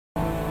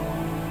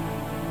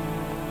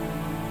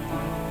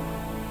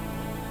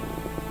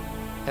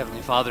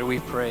Heavenly Father,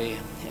 we pray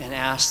and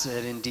ask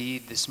that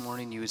indeed this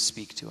morning you would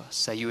speak to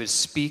us, that you would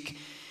speak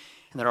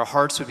and that our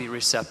hearts would be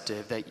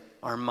receptive, that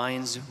our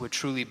minds would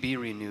truly be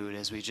renewed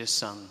as we just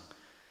sung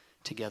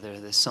together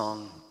this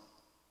song.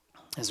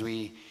 As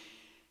we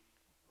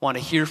want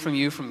to hear from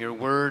you, from your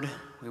word,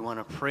 we want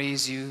to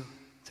praise you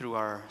through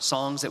our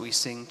songs that we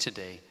sing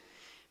today.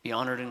 Be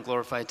honored and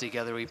glorified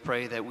together. We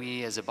pray that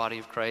we as a body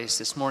of Christ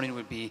this morning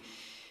would be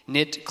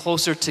knit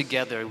closer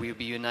together. We would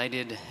be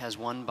united as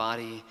one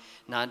body,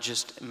 not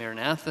just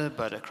Maranatha,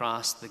 but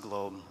across the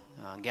globe,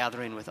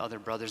 gathering with other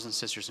brothers and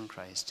sisters in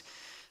Christ.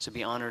 So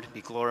be honored,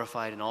 be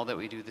glorified in all that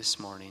we do this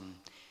morning.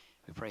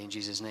 We pray in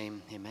Jesus'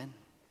 name, amen.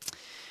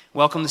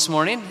 Welcome this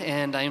morning,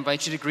 and I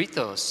invite you to greet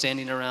those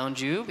standing around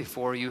you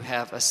before you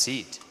have a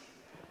seat.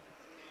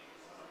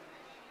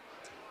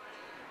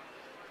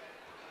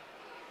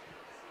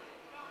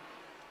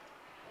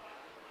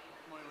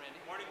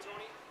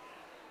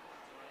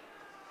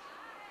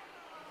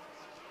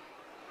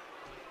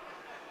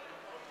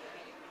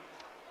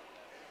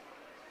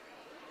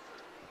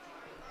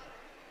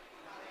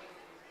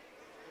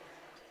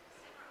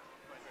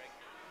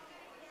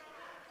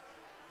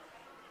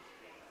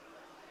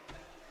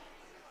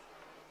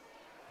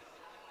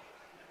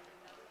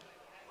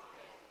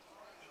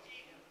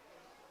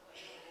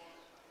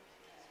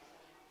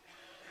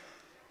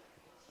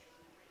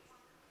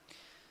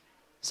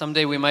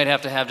 Someday we might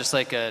have to have just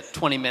like a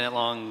 20-minute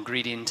long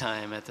greeting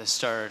time at the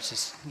start.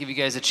 Just give you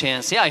guys a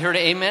chance. Yeah, I heard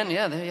an amen.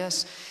 Yeah, there,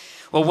 yes.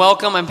 Well,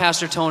 welcome. I'm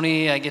Pastor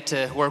Tony. I get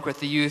to work with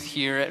the youth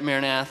here at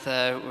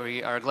Maranatha.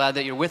 We are glad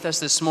that you're with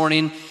us this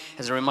morning.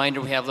 As a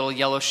reminder, we have little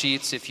yellow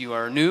sheets. If you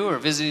are new or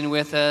visiting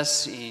with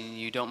us, and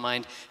you don't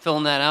mind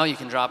filling that out, you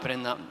can drop it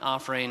in the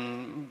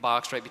offering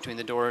box right between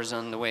the doors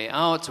on the way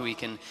out so we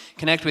can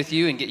connect with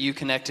you and get you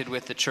connected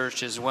with the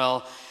church as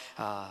well.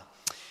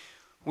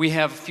 We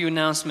have a few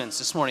announcements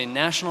this morning.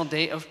 National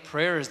Day of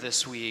Prayers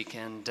this week,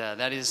 and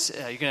that is,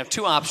 you're going to have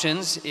two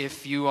options.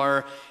 If you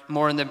are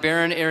more in the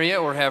Barron area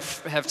or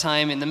have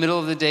time in the middle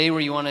of the day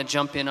where you want to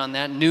jump in on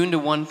that, noon to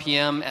 1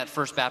 p.m. at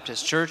First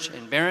Baptist Church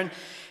in Barron,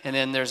 and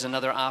then there's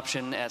another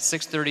option at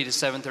 6:30 to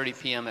 7:30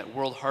 p.m. at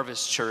World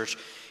Harvest Church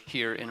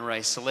here in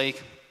Rice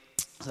Lake.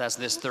 So that's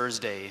this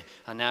Thursday,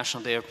 a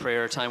National Day of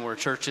Prayer, a time where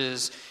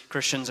churches,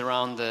 Christians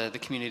around the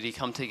community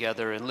come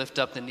together and lift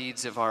up the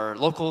needs of our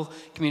local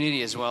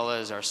community as well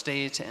as our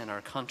state and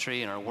our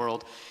country and our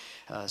world.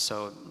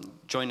 So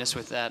join us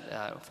with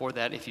that for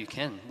that if you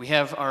can. We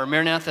have our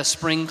Maranatha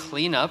Spring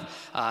Cleanup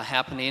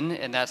happening,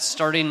 and that's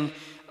starting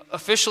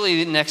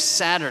officially next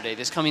Saturday,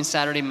 this coming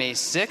Saturday, May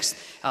 6th,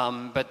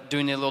 but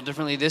doing it a little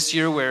differently this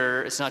year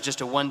where it's not just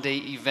a one-day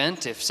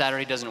event. If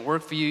Saturday doesn't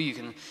work for you, you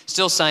can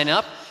still sign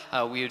up.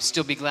 We would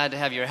still be glad to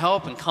have your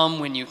help and come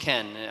when you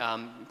can,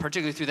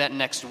 particularly through that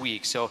next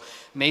week. So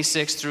May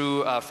 6th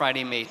through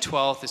Friday, May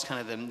 12th is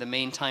kind of the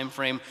main time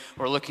frame.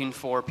 We're looking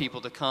for people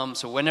to come.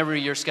 So whenever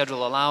your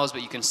schedule allows,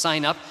 but you can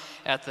sign up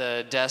at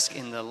the desk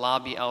in the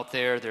lobby out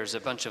there. There's a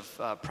bunch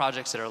of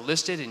projects that are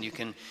listed, and you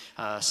can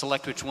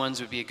select which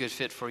ones would be a good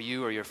fit for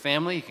you or your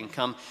family. You can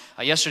come.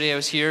 Yesterday I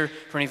was here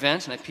for an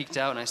event, and I peeked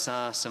out, and I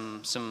saw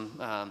some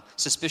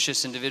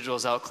suspicious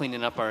individuals out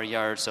cleaning up our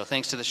yard. So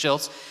thanks to the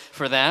Schiltz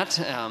for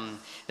that.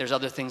 There's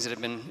other things that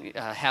have been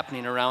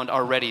happening around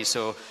already,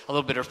 so a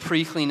little bit of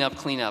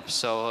cleanup.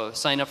 So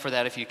sign up for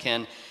that if you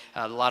can.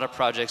 A lot of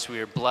projects. We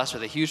are blessed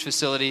with a huge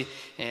facility,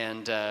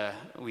 and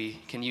we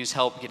can use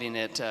help getting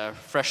it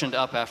freshened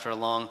up after a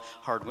long,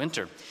 hard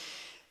winter.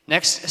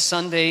 Next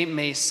Sunday,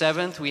 May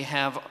 7th, we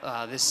have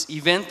this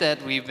event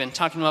that we've been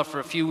talking about for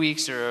a few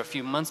weeks or a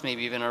few months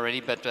maybe even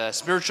already, but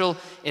Spiritual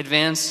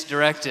Advance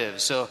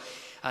Directive. So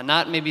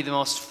not maybe the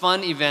most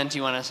fun event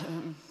you want to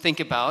think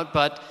about,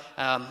 but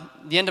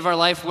the end of our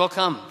life will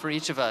come for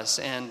each of us,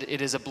 and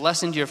it is a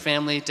blessing to your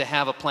family to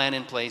have a plan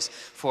in place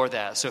for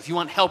that. So if you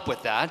want help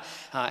with that,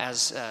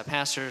 as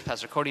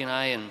Pastor Cody and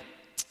I, and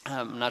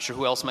I'm not sure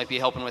who else might be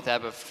helping with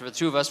that, but for the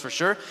two of us for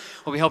sure,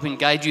 we'll be helping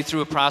guide you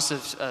through a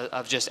process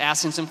of just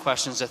asking some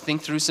questions to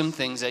think through some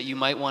things that you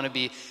might want to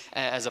be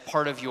as a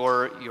part of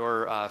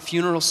your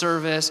funeral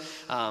service,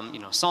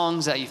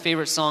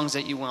 favorite songs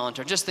that you want,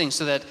 or just things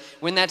so that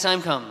when that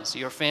time comes,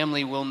 your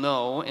family will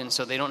know, and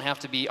so they don't have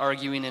to be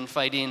arguing and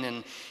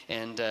fighting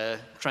and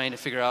trying to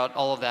figure out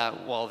all of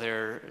that while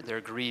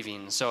they're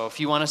grieving. So if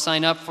you want to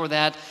sign up for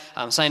that,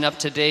 sign up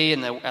today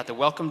at the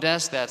welcome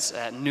desk. That's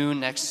at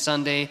noon next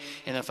Sunday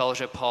in the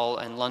fellowship hall,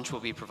 and lunch will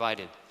be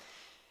provided.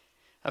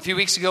 A few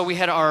weeks ago, we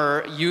had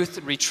our youth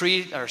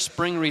retreat, our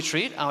spring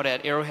retreat, out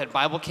at Arrowhead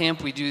Bible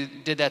Camp. We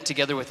did that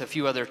together with a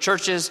few other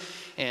churches,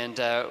 and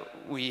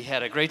we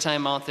had a great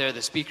time out there.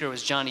 The speaker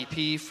was Johnny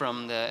P.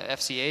 from the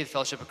FCA, the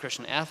Fellowship of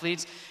Christian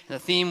Athletes, and the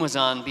theme was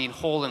on being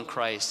whole in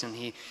Christ. And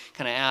he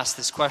kind of asked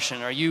this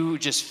question: are you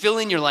just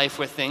filling your life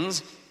with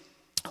things,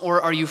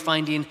 or are you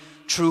finding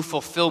true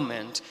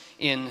fulfillment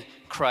in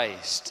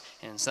Christ?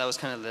 And so that was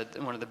kind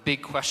of one of the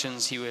big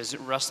questions he was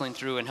wrestling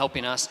through and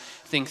helping us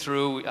think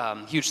through.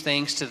 Huge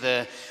thanks to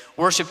the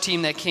worship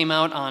team that came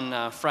out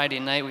on Friday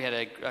night. We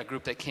had a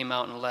group that came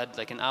out and led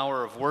like an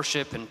hour of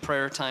worship and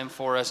prayer time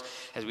for us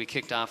as we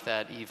kicked off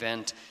that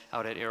event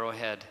out at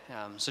Arrowhead.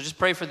 So just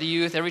pray for the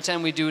youth. Every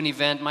time we do an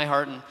event, my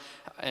heart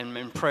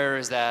and prayer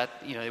is that,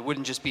 it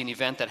wouldn't just be an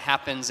event that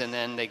happens and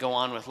then they go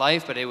on with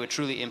life, but it would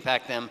truly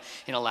impact them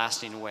in a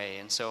lasting way.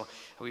 And so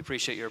we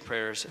appreciate your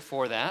prayers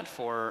for that,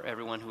 for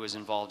everyone who is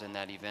involved in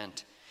that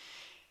event.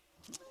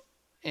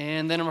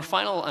 And then our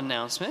final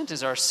announcement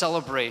is our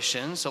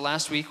celebration. So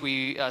last week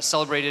we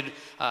celebrated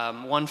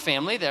one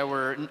family that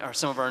are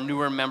some of our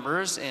newer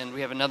members, and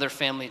we have another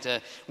family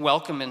to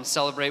welcome and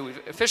celebrate.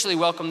 We've officially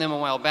welcomed them a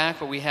while back,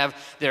 but we have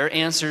their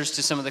answers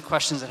to some of the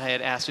questions that I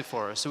had asked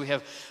before. So we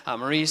have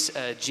Maurice,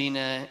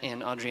 Gina,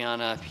 and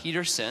Adriana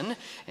Peterson,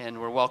 and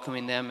we're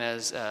welcoming them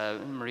as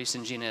Maurice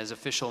and Gina as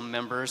official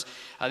members.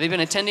 They've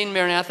been attending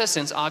Maranatha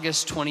since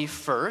August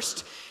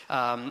 21st.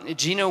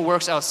 Gina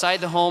works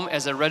outside the home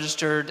as a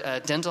registered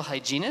dental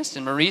hygienist,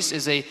 and Maurice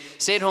is a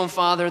stay-at-home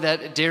father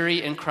that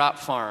dairy and crop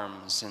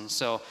farms, and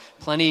so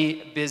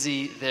plenty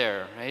busy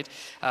there, right?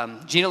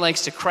 Gina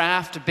likes to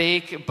craft,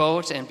 bake,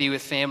 boat, and be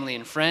with family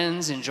and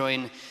friends,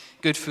 enjoying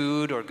good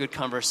food or good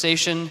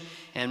conversation,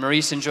 and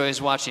Maurice enjoys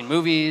watching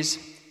movies,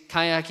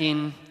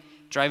 kayaking,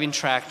 driving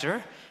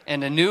tractor,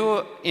 and a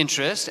new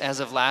interest as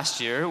of last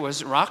year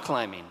was rock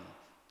climbing.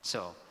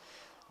 So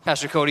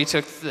Pastor Cody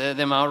took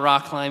them out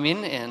rock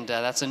climbing, and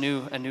that's a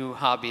new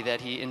hobby that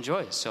he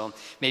enjoys. So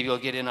maybe we'll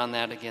get in on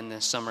that again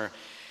this summer.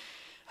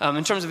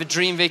 In terms of a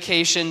dream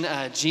vacation,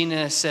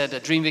 Gina said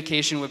a dream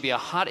vacation would be a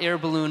hot air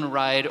balloon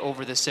ride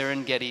over the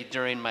Serengeti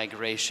during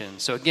migration.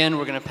 So again,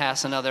 we're going to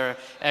pass another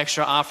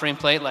extra offering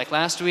plate like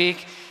last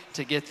week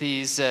to get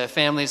these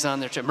families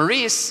on their trip.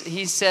 Maurice,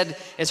 he said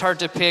it's hard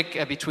to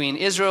pick between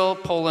Israel,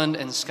 Poland,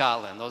 and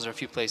Scotland. Those are a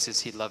few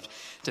places he'd love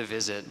to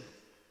visit.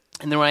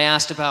 And then when I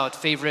asked about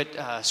favorite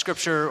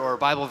scripture or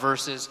Bible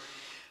verses,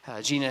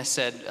 Gina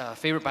said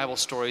favorite Bible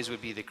stories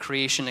would be the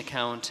creation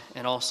account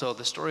and also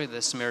the story of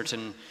the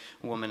Samaritan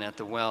woman at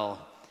the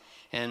well.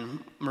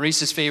 And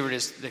Maurice's favorite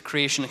is the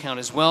creation account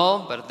as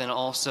well, but then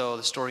also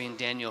the story in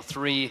Daniel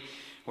 3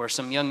 where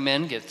some young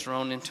men get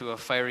thrown into a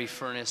fiery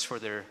furnace for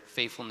their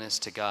faithfulness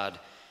to God.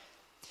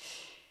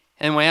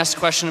 And when I asked a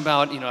question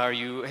about,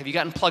 have you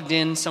gotten plugged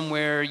in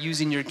somewhere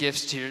using your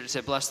gifts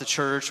to bless the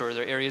church, or are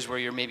there areas where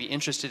you're maybe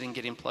interested in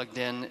getting plugged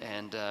in?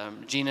 And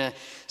Gina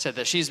said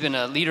that she's been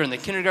a leader in the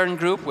kindergarten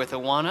group with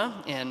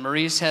Awana, and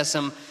Maurice has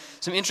some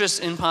interest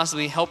in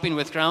possibly helping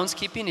with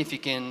groundskeeping. If you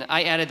can,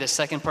 I added the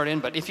second part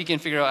in, but if you can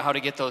figure out how to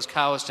get those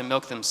cows to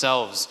milk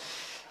themselves,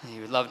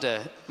 you would love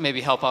to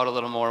maybe help out a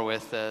little more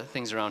with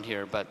things around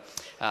here. But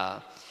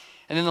and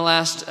then the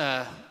last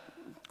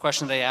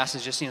question they asked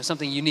is just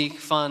something unique,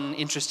 fun,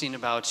 interesting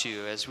about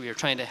you, as we are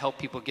trying to help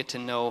people get to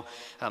know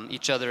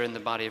each other in the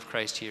body of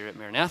Christ here at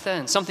Maranatha.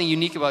 And something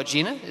unique about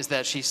Gina is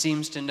that she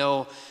seems to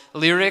know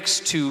lyrics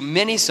to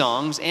many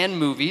songs and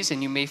movies,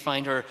 and you may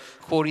find her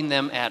quoting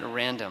them at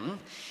random.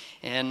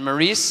 And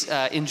Maurice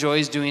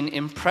enjoys doing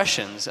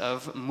impressions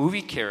of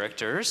movie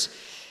characters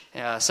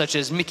such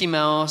as Mickey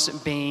Mouse,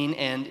 Bane,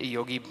 and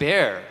Yogi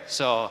Bear.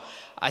 So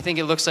I think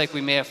it looks like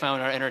we may have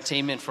found our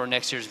entertainment for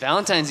next year's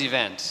Valentine's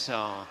event.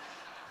 So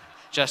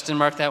Justin,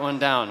 mark that one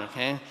down,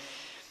 okay?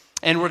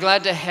 And we're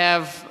glad to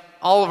have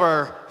all of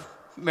our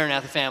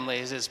Maranatha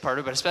families as part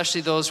of it, but especially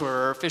those who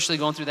are officially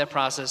going through that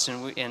process.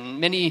 And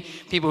many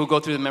people who go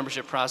through the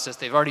membership process,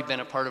 they've already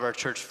been a part of our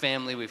church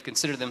family. We've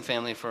considered them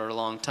family for a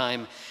long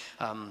time.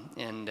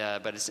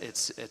 But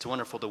it's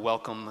wonderful to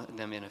welcome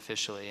them in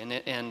officially.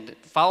 And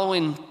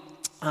following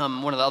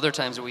one of the other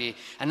times that we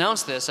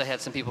announced this, I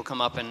had some people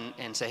come up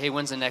and say, hey,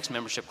 when's the next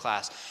membership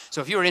class? So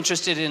if you are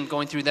interested in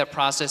going through that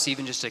process,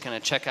 even just to kind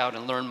of check out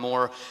and learn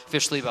more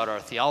officially about our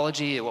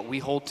theology, what we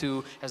hold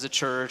to as a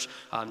church,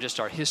 just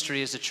our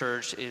history as a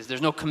church,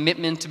 there's no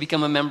commitment to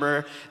become a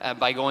member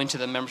by going to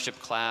the membership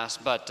class.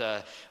 But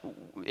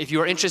if you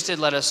are interested,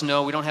 let us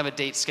know. We don't have a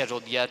date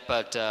scheduled yet,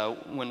 but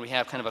when we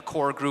have kind of a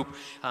core group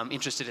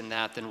interested in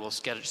that, then we'll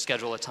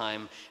schedule a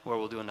time where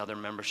we'll do another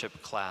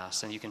membership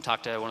class. And you can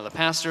talk to one of the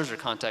pastors or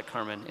contact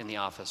Carmen in the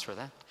office for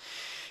that.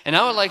 And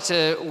I would like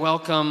to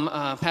welcome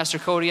Pastor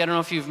Cody. I don't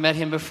know if you've met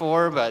him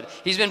before, but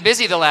he's been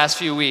busy the last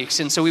few weeks,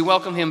 and so we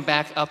welcome him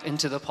back up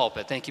into the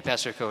pulpit. Thank you,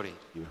 Pastor Cody.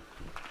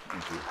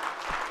 Thank you.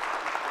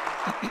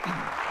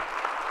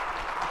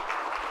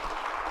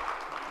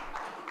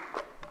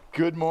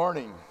 Good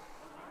morning.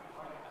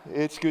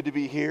 It's good to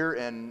be here,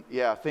 and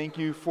thank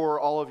you for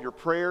all of your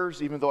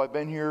prayers. Even though I've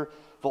been here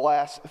the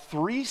last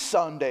 3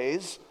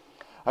 Sundays,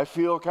 I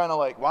feel kind of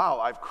like, wow,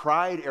 I've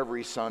cried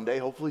every Sunday.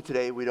 Hopefully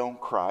today we don't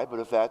cry,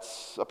 but if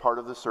that's a part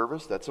of the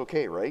service, that's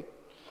okay, right?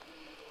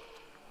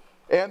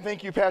 And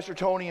thank you, Pastor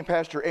Tony and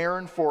Pastor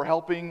Aaron, for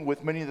helping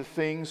with many of the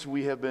things.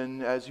 We have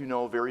been, as you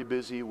know, very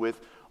busy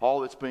with all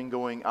that's been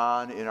going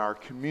on in our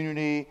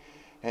community,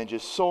 and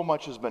just so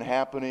much has been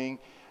happening.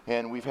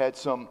 And we've had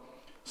some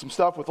some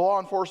stuff with law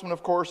enforcement,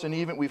 of course, and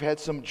even we've had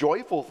some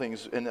joyful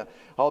things. And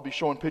I'll be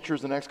showing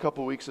pictures the next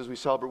couple of weeks as we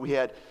celebrate. We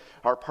had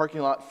our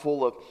parking lot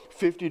full of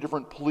 50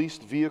 different police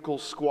vehicle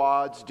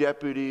squads,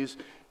 deputies.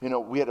 You know,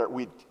 we had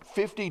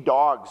 50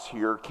 dogs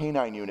here,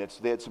 canine units.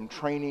 They had some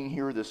training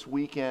here this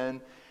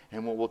weekend,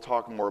 and we'll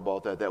talk more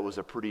about that. That was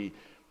a pretty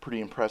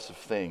impressive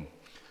thing.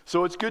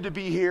 So it's good to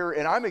be here,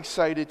 and I'm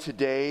excited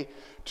today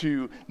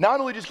to not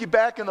only just get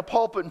back in the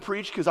pulpit and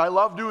preach, because I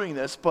love doing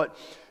this, but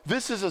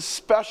this is a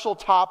special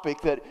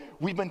topic that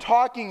we've been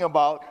talking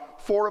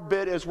about for a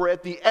bit as we're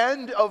at the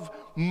end of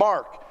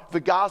Mark, the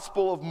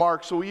Gospel of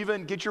Mark. So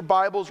even get your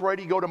Bibles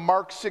ready, go to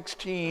Mark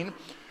 16.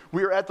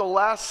 We are at the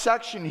last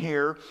section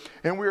here,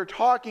 and we are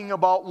talking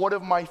about one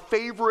of my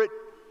favorite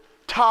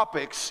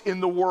topics in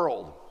the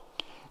world,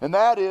 and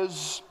that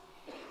is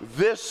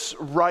this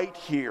right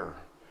here,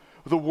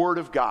 the Word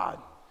of God.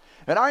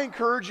 And I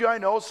encourage you, I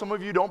know some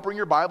of you don't bring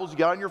your Bibles, you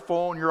got on your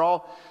phone, you're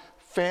all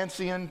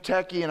fancy and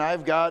techy, and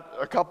I've got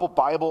a couple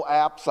Bible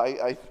apps.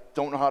 I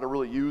don't know how to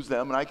really use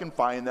them, and I can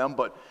find them,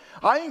 but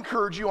I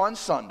encourage you on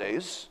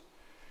Sundays,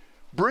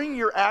 bring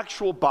your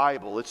actual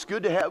Bible. It's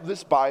good to have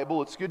this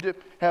Bible. It's good to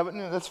have it,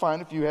 and that's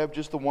fine if you have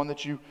just the one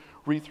that you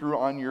read through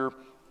on your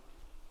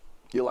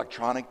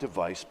electronic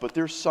device, but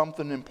there's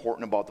something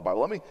important about the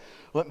Bible.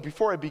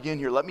 Before I begin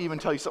here, let me even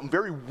tell you something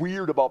very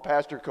weird about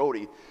Pastor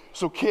Cody.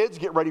 So kids,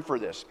 get ready for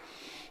this.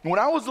 When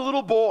I was a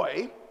little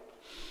boy,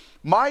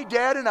 my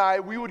dad and I,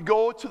 we would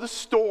go to the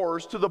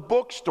stores, to the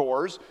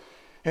bookstores,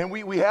 and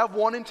we have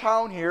one in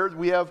town here.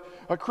 We have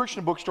a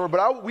Christian bookstore,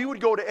 but we would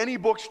go to any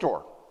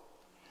bookstore.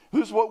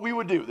 This is what we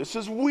would do. This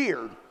is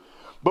weird,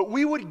 but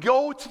we would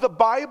go to the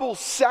Bible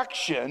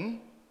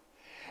section,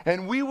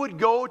 and we would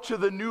go to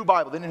the new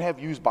Bible. They didn't have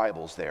used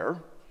Bibles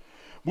there.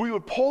 We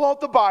would pull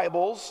out the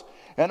Bibles,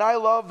 and I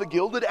love the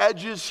gilded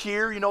edges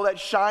here, you know, that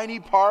shiny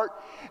part.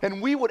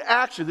 And we would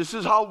actually, this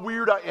is how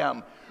weird I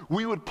am,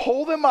 we would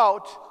pull them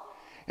out,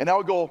 and I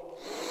would go,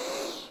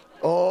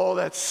 oh,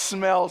 that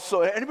smells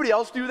so. Anybody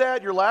else do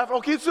that? You're laughing?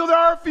 Okay, so there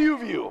are a few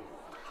of you.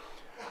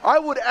 I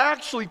would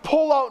actually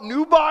pull out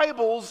new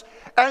Bibles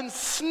and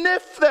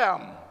sniff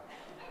them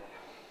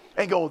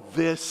and go,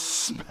 this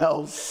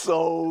smells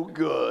so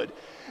good.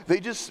 They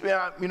just,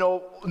 you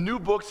know, new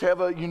books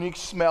have a unique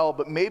smell,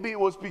 but maybe it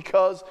was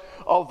because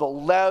of the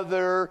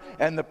leather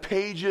and the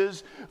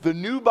pages. The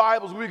new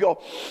Bibles, we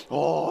go,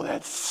 oh,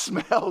 that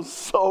smells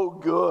so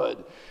good.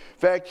 In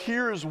fact,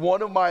 here's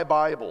one of my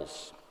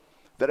Bibles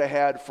that I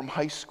had from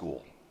high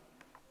school.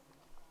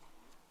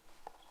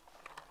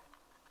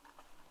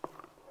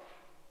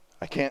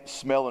 I can't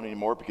smell it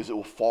anymore because it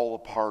will fall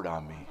apart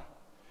on me.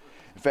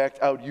 In fact,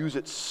 I would use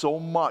it so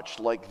much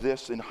like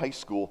this in high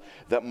school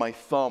that my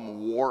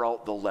thumb wore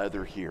out the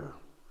leather here.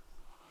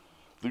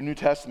 The New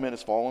Testament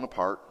is falling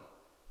apart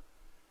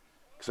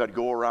because I'd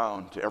go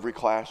around to every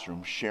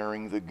classroom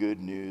sharing the good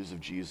news of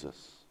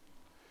Jesus.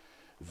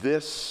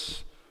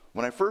 This,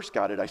 when I first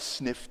got it, I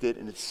sniffed it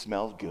and it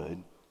smelled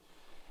good.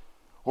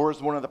 Or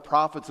as one of the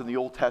prophets in the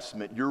Old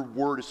Testament, your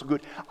word is so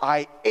good,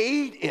 I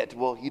ate it.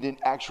 Well, he didn't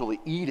actually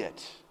eat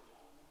it.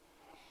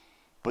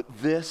 But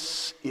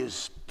this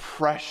is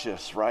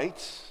precious,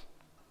 right?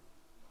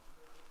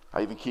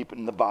 I even keep it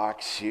in the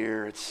box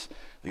here. It's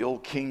the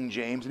old King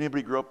James.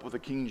 Anybody grew up with a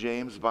King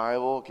James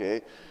Bible?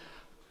 Okay.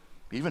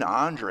 Even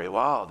Andre.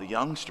 Wow, the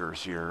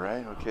youngsters here,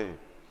 right? Okay.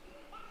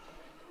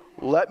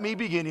 Let me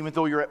begin, even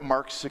though you're at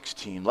Mark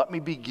 16. Let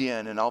me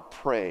begin, and I'll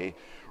pray,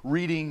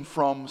 reading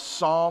from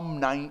Psalm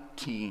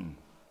 19.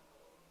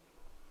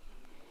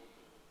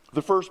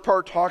 The first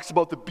part talks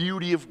about the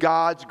beauty of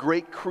God's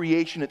great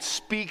creation. It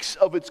speaks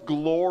of its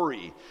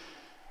glory.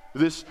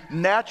 This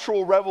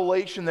natural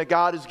revelation that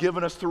God has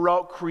given us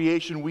throughout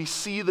creation. We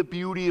see the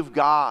beauty of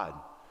God.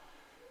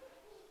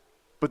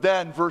 But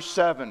then, verse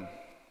 7.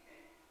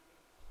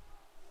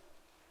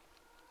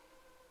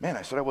 Man,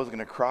 I said I wasn't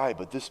going to cry,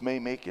 but this may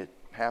make it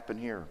happen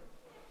here.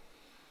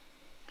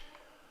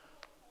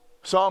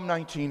 Psalm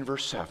 19,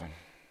 verse 7.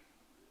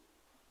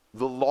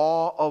 The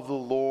law of the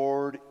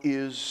Lord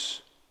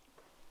is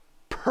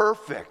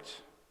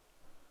perfect,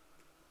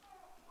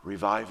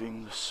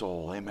 reviving the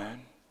soul.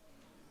 Amen.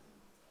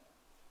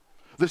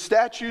 The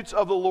statutes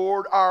of the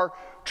Lord are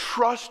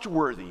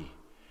trustworthy,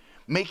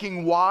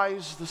 making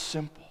wise the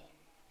simple.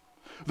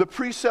 The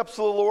precepts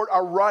of the Lord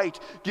are right,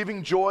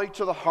 giving joy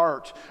to the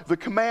heart. The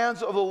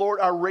commands of the Lord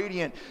are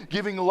radiant,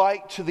 giving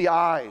light to the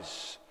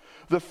eyes.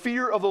 The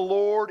fear of the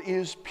Lord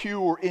is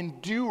pure,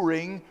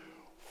 enduring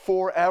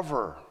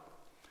forever.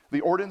 The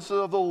ordinances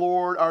of the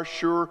Lord are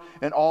sure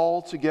and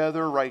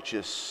altogether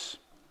righteous.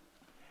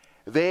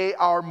 They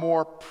are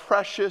more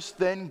precious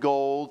than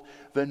gold,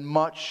 than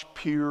much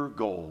pure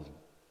gold.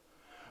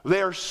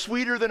 They are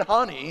sweeter than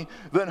honey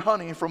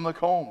from the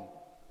comb.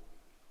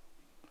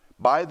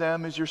 By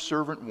them is your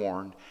servant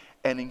warned,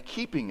 and in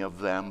keeping of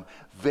them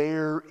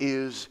there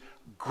is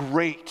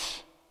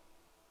great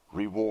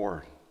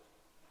reward.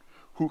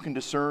 Who can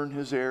discern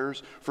his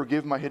errors?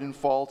 Forgive my hidden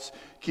faults.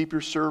 Keep your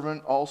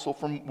servant also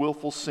from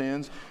willful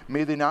sins.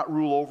 May they not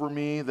rule over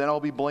me. Then I'll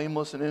be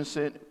blameless and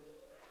innocent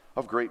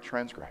of great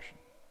transgression.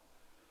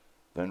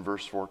 Then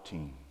verse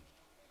 14.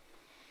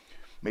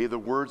 May the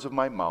words of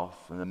my mouth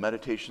and the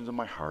meditations of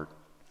my heart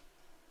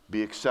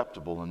be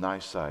acceptable in thy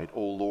sight,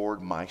 O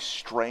Lord, my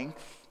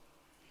strength,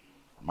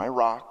 my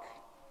rock,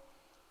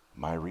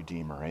 my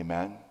redeemer.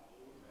 Amen.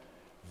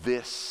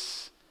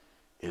 This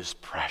is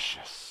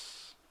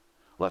precious.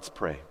 Let's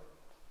pray.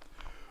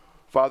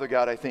 Father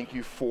God, I thank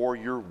you for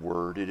your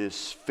word. It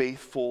is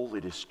faithful.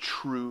 It is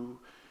true.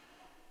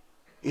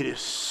 It is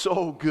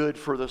so good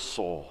for the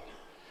soul.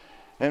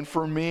 And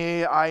for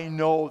me, I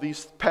know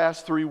these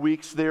past 3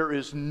 weeks, there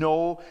is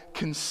no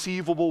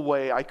conceivable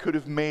way I could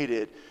have made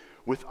it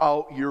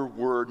without your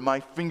word.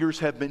 My fingers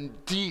have been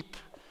deep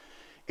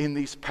in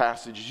these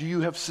passages.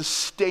 You have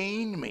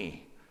sustained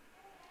me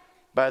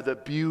by the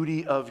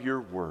beauty of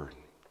your word.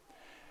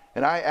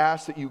 And I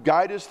ask that you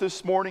guide us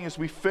this morning as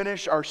we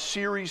finish our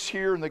series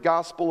here in the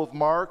Gospel of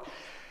Mark.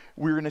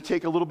 We're going to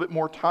take a little bit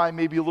more time,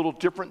 maybe a little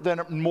different than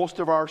most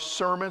of our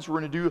sermons. We're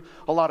going to do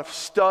a lot of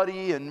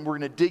study and we're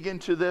going to dig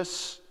into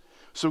this.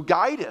 So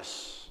guide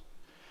us.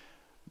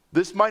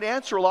 This might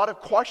answer a lot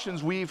of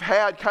questions we've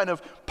had kind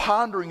of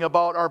pondering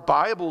about our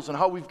Bibles and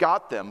how we've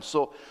got them.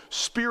 So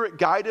Spirit,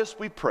 guide us,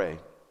 we pray.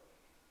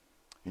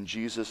 In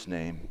Jesus'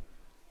 name,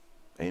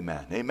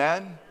 amen.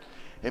 Amen.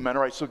 Amen.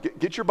 All right, so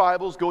get your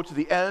Bibles, go to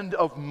the end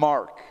of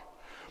Mark.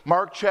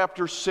 Mark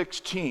chapter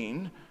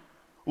 16,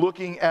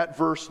 looking at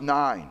verse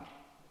 9.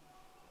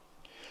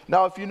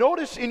 Now, if you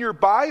notice in your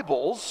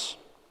Bibles,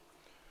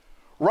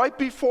 right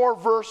before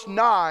verse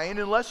 9,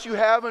 unless you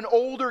have an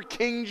older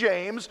King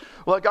James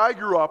like I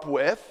grew up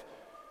with,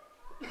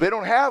 they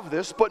don't have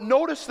this, but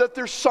notice that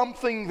there's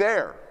something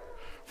there.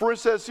 For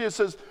instance, it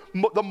says,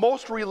 the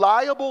most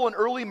reliable and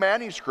early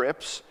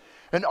manuscripts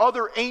and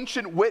other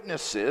ancient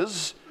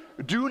witnesses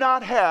do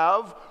not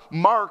have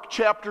Mark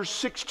chapter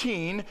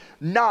 16,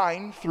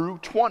 9 through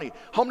 20.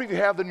 How many of you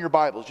have that in your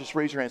Bibles? Just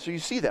raise your hand. So you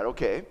see that,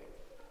 okay.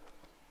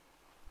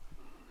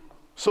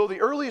 So the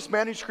earliest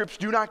manuscripts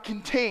do not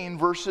contain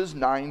verses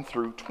 9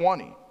 through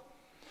 20.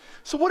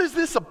 So what is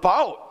this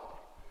about?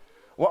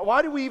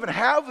 Why do we even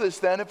have this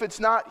then if it's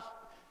not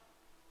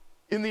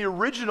in the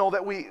original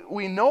that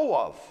we know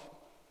of?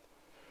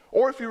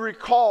 Or if you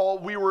recall,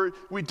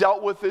 we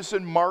dealt with this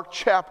in Mark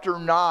chapter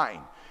 9.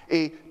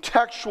 A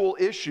textual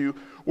issue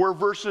where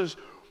verses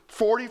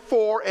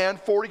 44 and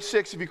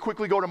 46, if you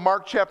quickly go to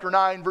Mark chapter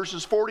 9,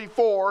 verses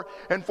 44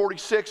 and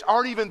 46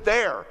 aren't even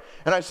there.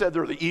 And I said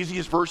they're the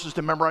easiest verses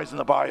to memorize in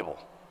the Bible.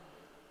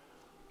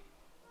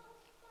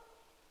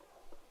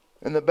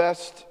 In the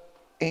best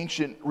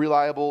ancient,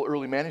 reliable,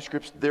 early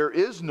manuscripts, there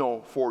is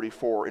no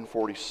 44 and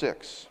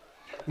 46.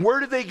 Where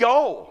did they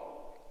go?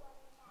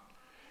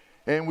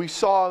 And we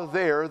saw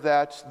there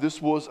that this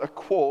was a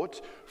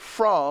quote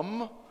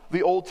from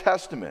the Old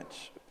Testament,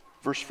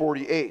 verse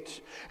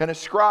 48. And a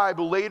scribe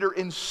later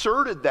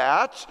inserted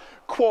that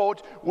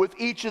quote with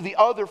each of the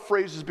other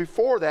phrases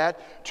before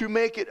that to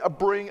make it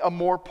bring a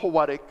more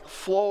poetic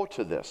flow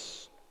to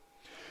this.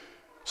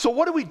 So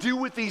what do we do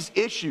with these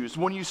issues?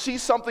 When you see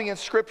something in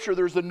Scripture,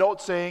 there's a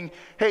note saying,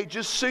 hey,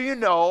 just so you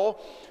know,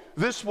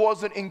 this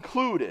wasn't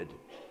included.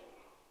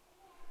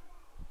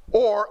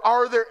 Or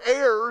are there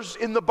errors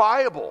in the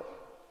Bible?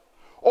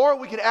 Or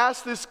we can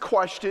ask this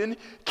question,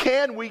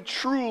 can we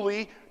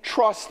truly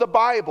trust the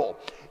Bible?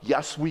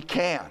 Yes, we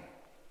can.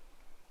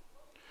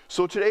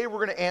 So today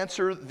we're going to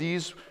answer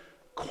these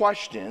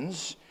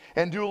questions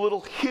and do a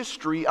little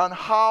history on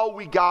how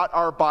we got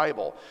our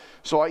Bible.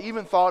 So I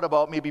even thought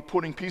about maybe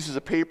putting pieces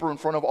of paper in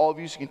front of all of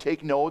you so you can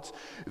take notes.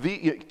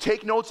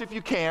 Take notes if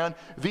you can.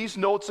 These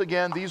notes,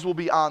 again, these will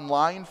be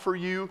online for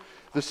you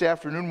this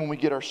afternoon when we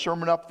get our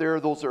sermon up there.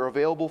 Those are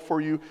available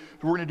for you.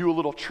 We're going to do a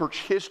little church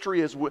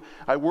history as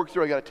I work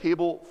through. I got a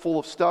table full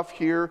of stuff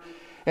here.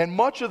 And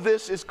much of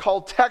this is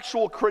called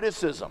textual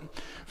criticism.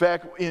 In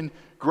fact, in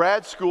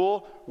grad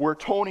school, where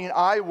Tony and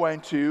I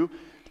went to,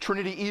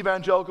 Trinity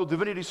Evangelical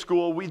Divinity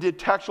School, we did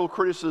textual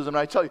criticism. And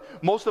I tell you,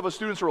 most of us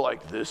students were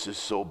like, this is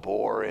so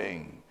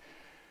boring.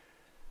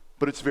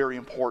 But it's very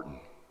important.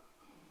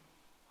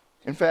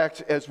 In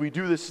fact, as we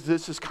do this,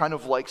 this is kind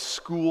of like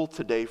school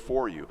today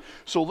for you.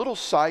 So a little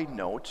side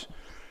note,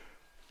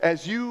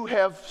 as you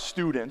have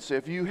students,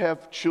 if you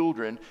have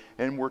children,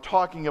 and we're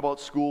talking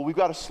about school, we've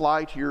got a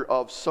slide here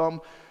of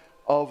some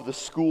of the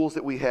schools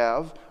that we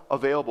have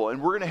available.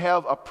 And we're going to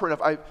have a print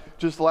of,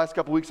 just the last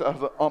couple of weeks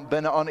I've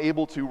been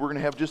unable to, we're going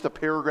to have just a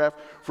paragraph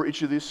for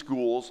each of these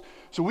schools.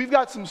 So we've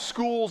got some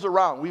schools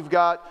around. We've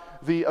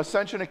got the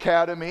Ascension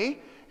Academy.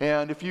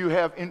 And if you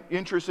have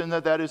interest in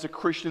that, that is a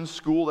Christian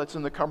school that's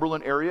in the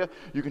Cumberland area.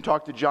 You can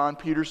talk to John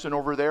Peterson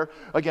over there.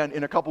 Again,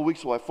 in a couple of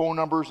weeks, we'll have phone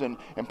numbers and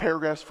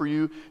paragraphs for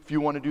you if you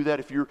want to do that.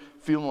 If you're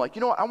feeling like, you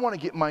know what, I want to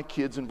get my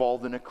kids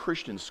involved in a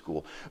Christian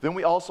school. Then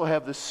we also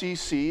have the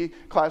CC,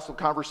 Classical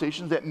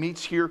Conversations, that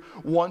meets here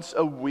once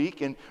a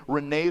week. And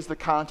Renee's the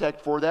contact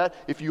for that.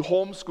 If you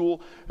homeschool,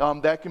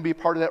 that can be a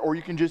part of that. Or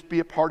you can just be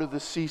a part of the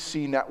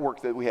CC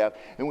network that we have.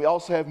 And we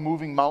also have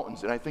Moving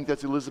Mountains. And I think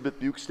that's Elizabeth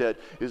Bukestead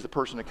is the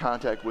person to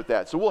contact like with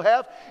that. So we'll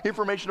have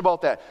information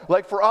about that.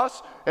 Like for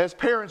us as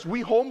parents,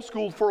 we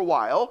homeschooled for a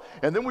while,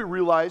 and then we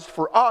realized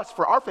for us,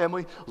 for our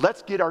family,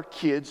 let's get our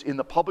kids in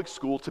the public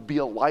school to be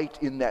a light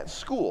in that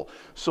school.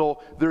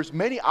 So there's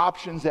many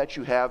options that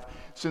you have.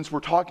 Since we're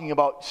talking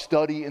about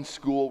study in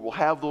school, we'll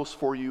have those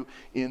for you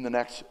in the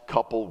next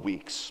couple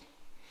weeks.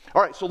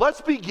 All right, so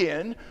let's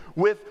begin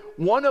with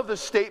one of the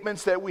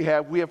statements that we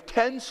have. We have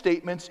 10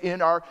 statements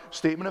in our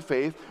statement of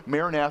faith.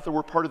 Maranatha,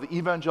 we're part of the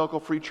Evangelical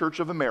Free Church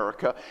of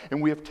America,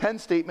 and we have 10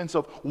 statements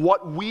of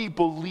what we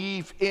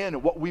believe in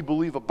and what we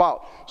believe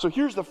about. So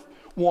here's the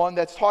one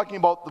that's talking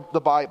about the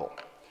Bible.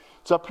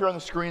 It's up here on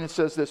the screen. It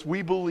says this: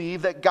 we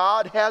believe that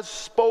God has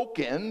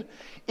spoken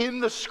in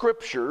the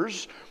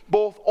Scriptures,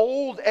 both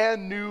Old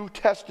and New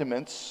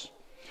Testaments,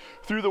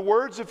 through the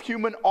words of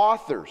human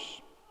authors.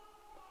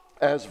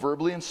 As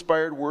verbally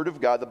inspired Word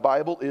of God, the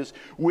Bible is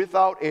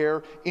without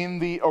error in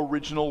the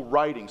original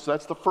writing. So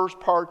that's the first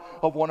part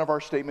of one of our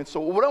statements.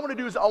 So what I want to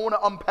do is I want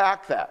to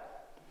unpack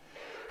that.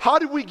 How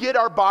did we get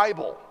our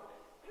Bible?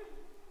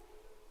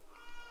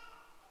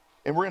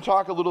 And we're going to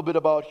talk a little bit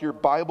about here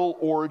Bible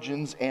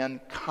origins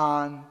and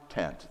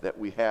content that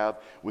we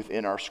have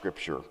within our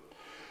Scripture.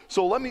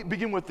 So let me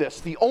begin with this.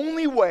 The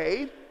only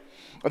way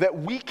that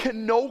we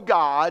can know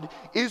God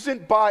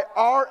isn't by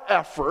our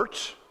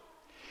effort.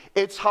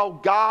 It's how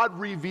God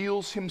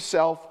reveals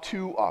himself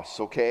to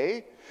us,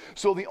 okay?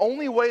 So the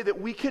only way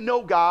that we can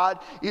know God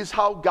is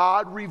how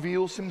God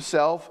reveals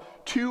himself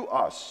to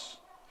us.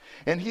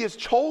 And he has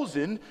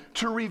chosen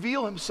to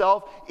reveal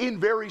himself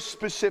in very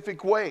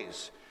specific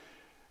ways.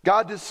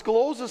 God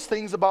discloses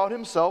things about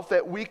himself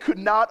that we could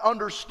not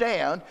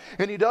understand,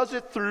 and he does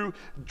it through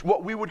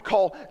what we would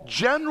call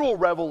general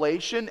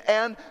revelation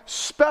and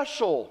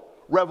special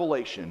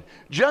revelation.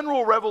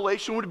 General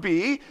revelation would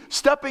be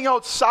stepping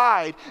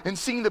outside and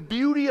seeing the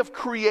beauty of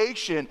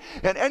creation.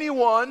 And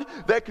anyone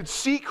that could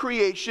see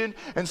creation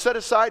and set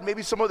aside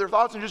maybe some of their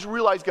thoughts and just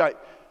realize, God,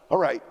 all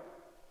right,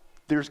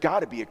 there's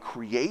got to be a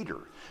creator.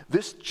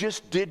 This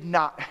just did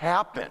not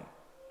happen.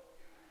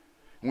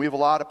 And we have a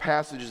lot of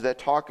passages that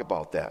talk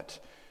about that.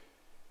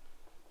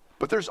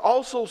 But there's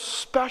also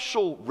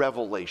special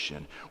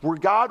revelation, where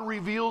God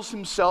reveals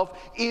himself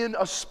in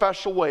a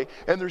special way.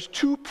 And there's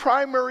two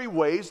primary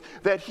ways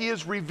that he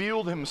has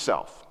revealed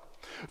himself.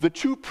 The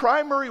two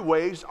primary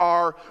ways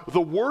are the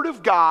Word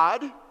of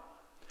God,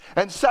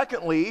 and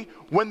secondly,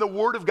 when the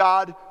Word of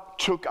God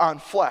took on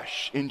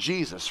flesh in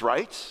Jesus,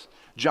 right?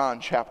 John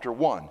chapter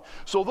 1.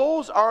 So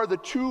those are the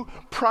two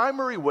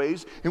primary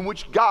ways in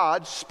which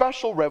God's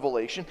special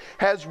revelation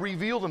has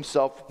revealed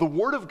himself. The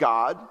Word of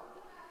God,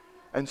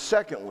 and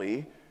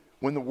secondly,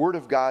 when the Word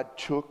of God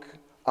took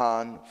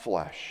on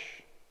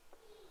flesh.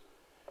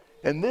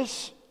 And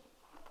this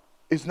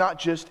is not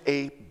just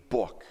a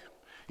book.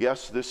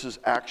 Yes, this is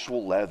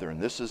actual leather, and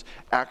this is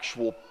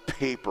actual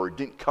paper. It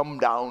didn't come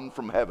down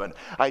from heaven.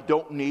 I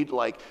don't need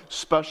like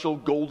special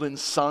golden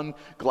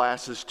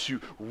sunglasses to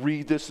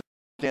read this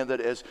and understand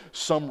that, as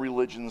some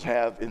religions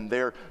have in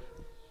their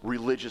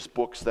religious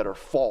books that are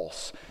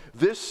false.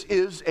 This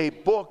is a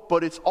book,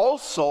 but it's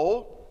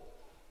also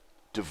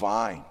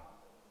divine.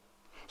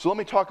 So let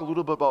me talk a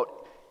little bit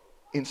about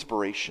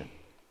inspiration.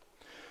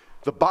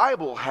 The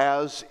Bible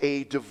has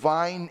a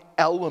divine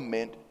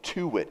element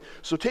to it.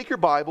 So take your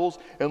Bibles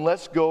and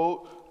let's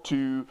go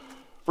to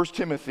 1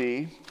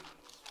 Timothy.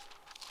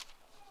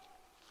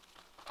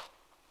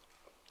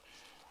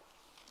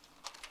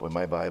 Boy,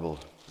 my Bible,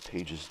 the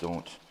pages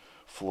don't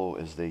flow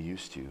as they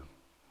used to.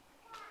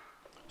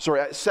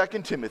 Sorry,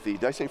 2 Timothy.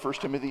 Did I say 1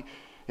 Timothy?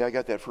 Yeah, I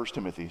got that, 1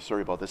 Timothy.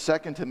 Sorry about that.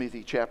 2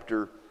 Timothy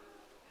chapter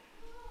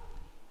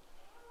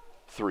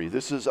 3.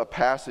 This is a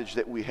passage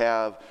that we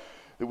have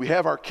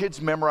our kids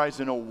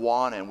memorize in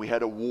Awana, and we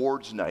had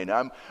awards night. And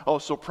I'm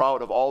also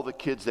proud of all the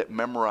kids that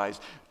memorize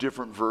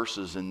different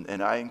verses,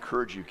 and I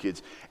encourage you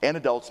kids and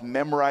adults,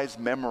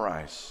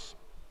 memorize.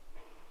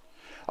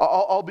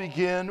 I'll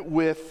begin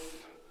with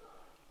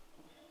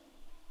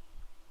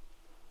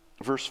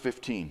verse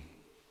 15.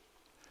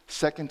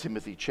 2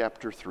 Timothy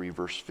chapter 3,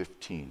 verse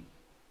 15.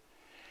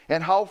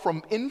 And how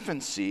from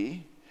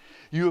infancy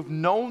you have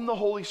known the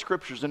Holy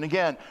Scriptures. And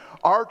again,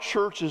 our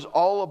church is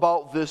all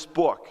about this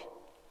book.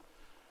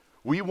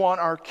 We want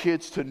our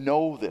kids to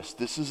know this.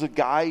 This is a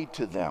guide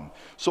to them.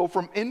 So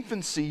from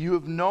infancy, you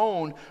have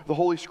known the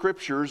Holy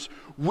Scriptures,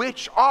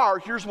 which are,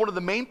 here's one of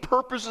the main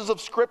purposes of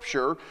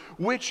Scripture,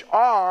 which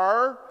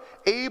are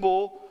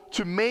able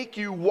to make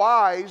you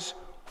wise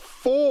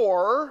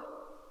for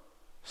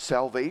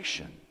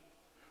salvation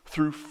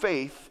through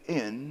faith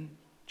in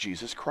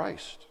Jesus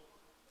Christ.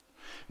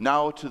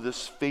 Now to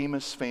this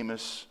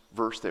famous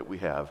verse that we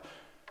have,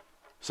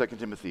 2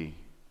 Timothy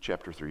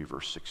chapter 3,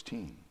 verse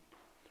 16.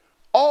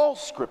 All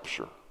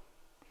Scripture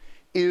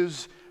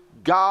is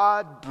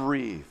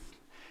God-breathed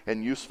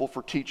and useful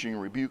for teaching,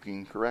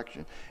 rebuking,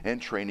 correction,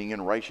 and training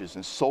in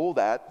righteousness, so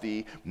that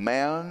the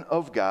man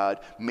of God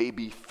may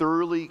be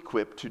thoroughly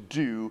equipped to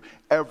do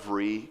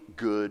every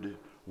good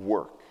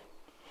work.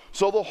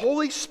 So the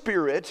Holy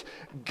Spirit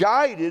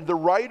guided the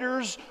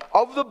writers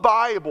of the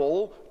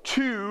Bible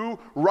to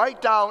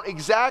write down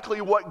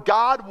exactly what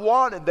God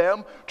wanted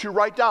them to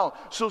write down.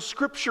 So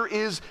Scripture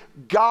is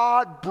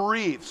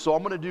God-breathed. So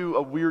I'm going to do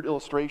a weird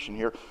illustration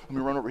here. Let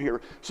me run over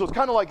here. So it's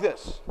kind of like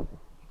this. I'm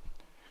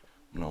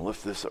going to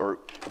lift this, or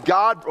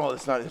God, oh,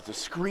 it's not, the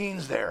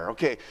screen's there.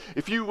 Okay,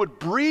 if you would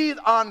breathe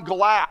on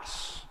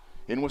glass,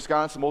 in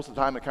Wisconsin, most of the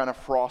time it kind of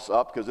frosts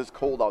up because it's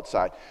cold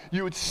outside.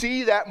 You would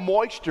see that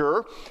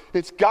moisture.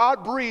 It's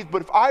God-breathed,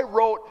 but if I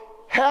wrote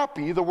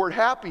happy, the word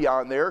happy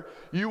on there,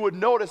 you would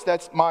notice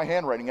that's my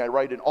handwriting. I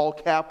write in all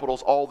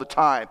capitals all the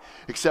time,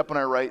 except when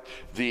I write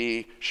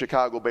the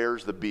Chicago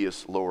Bears, the B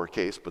is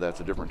lowercase, but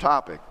that's a different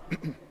topic.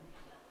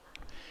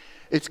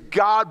 It's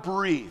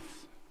God-breathed.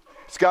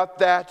 It's got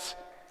that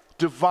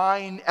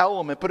divine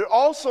element, but it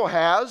also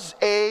has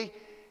a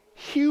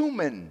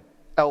human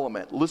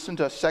element. Listen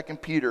to 2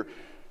 Peter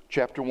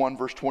chapter 1,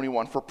 verse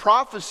 21. For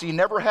prophecy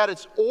never had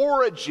its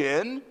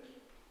origin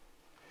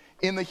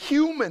in the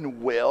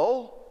human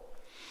will,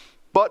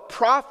 but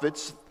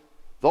prophets,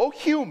 though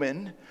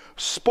human,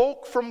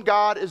 spoke from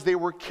God as they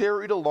were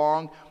carried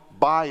along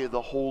by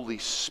the Holy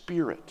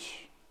Spirit.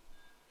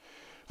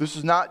 This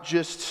is not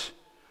just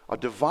a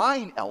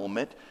divine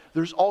element,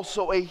 there's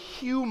also a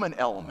human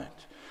element.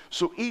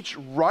 So each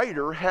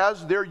writer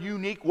has their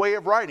unique way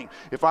of writing.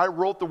 If I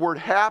wrote the word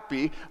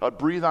happy, I'd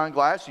breathe on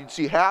glass, you'd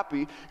see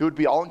happy, it would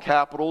be all in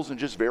capitals and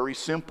just very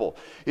simple.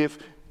 If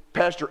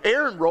Pastor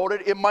Aaron wrote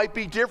it, it might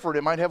be different.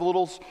 It might have a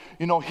little,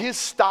 his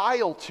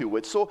style to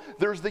it. So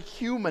there's the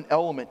human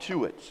element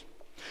to it.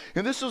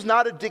 And this was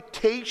not a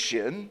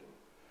dictation,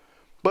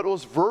 but it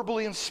was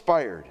verbally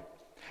inspired,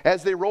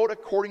 as they wrote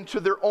according to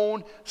their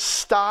own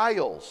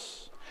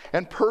styles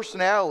and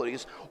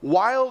personalities,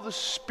 while the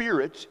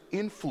Spirit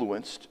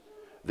influenced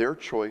their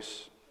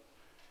choice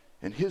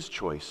and his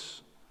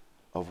choice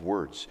of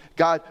words.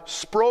 God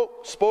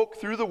spoke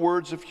through the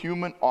words of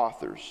human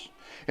authors.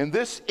 And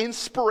this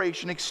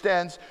inspiration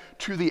extends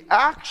to the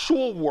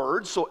actual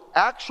words. So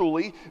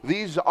actually,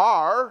 these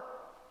are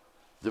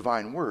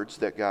divine words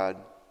that God,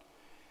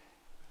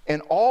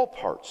 and all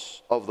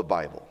parts of the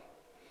Bible,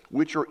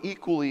 which are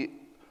equally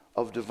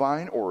of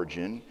divine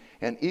origin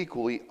and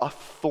equally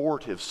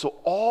authoritative. So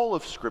all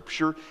of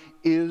Scripture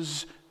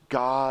is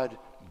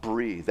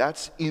God-breathed.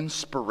 That's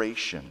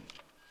inspiration.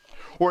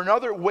 Or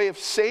another way of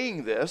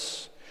saying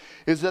this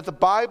is that the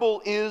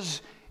Bible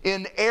is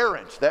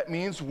inerrant. That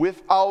means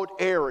without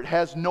error. It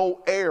has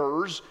no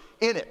errors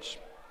in it.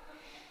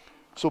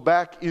 So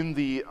back in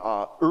the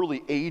early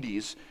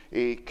 80s,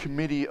 a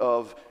committee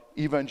of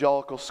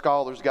evangelical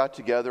scholars got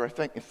together. I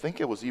think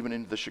it was even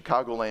in the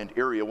Chicagoland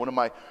area. One of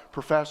my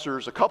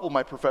professors, a couple of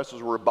my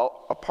professors were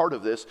a part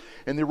of this,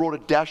 and they wrote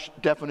a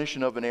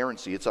definition of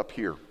inerrancy. It's up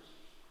here.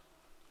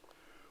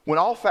 When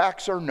all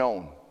facts are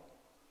known.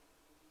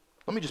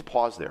 Let me just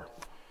pause there.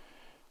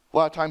 A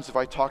lot of times if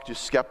I talk to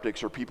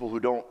skeptics or people who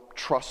don't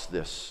trust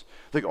this,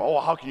 they go,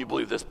 oh, how can you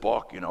believe this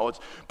book? It's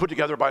put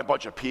together by a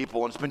bunch of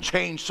people, and it's been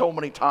changed so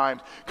many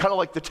times. Kind of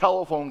like the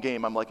telephone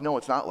game. I'm like, no,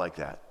 it's not like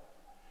that.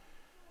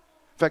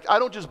 In fact, I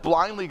don't just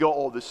blindly go,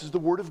 oh, this is the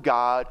Word of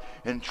God,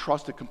 and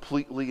trust it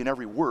completely in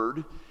every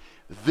word.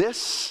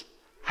 This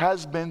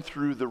has been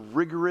through the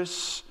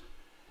rigorous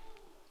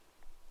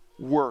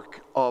work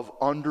of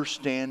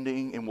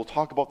understanding, and we'll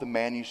talk about the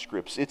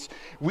manuscripts.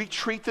 We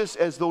treat this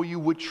as though you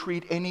would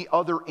treat any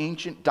other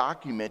ancient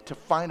document to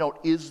find out,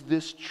 is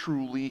this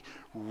truly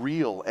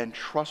real and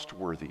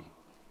trustworthy?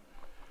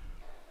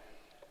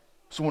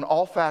 So when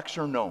all facts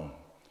are known,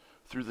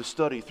 through the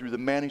study, through the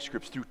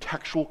manuscripts, through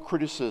textual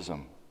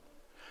criticism,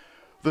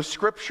 the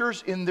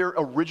Scriptures in their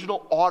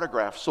original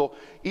autograph, so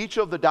each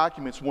of the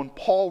documents, when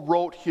Paul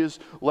wrote his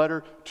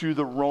letter to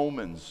the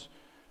Romans,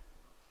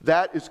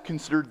 that is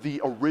considered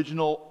the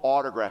original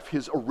autograph,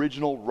 his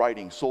original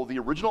writing. So the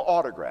original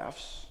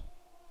autographs,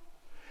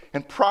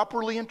 and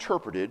properly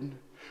interpreted,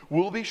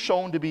 will be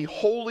shown to be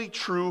wholly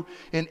true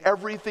in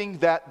everything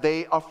that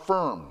they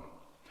affirm,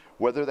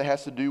 whether that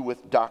has to do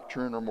with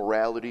doctrine or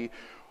morality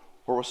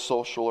or with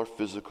social or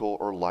physical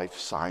or life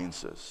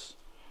sciences.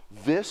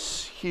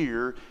 This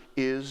here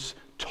is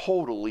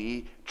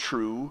totally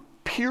true,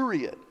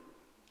 period.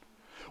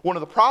 One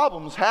of the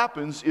problems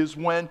happens is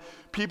when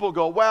people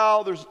go,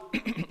 well, there's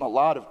a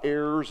lot of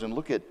errors, and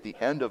look at the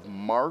end of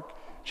Mark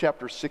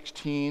chapter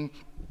 16.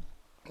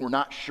 We're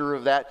not sure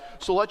of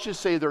that. So let's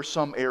just say there's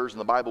some errors in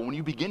the Bible. When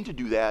you begin to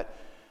do that,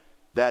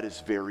 that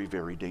is very,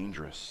 very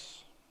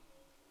dangerous.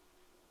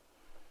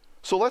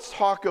 So let's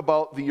talk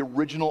about the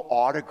original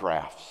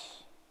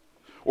autographs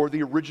or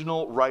the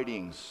original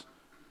writings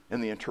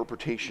and the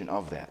interpretation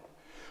of that.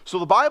 So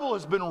the Bible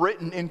has been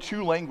written in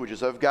two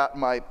languages. I've got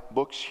my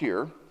books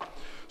here.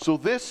 So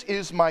this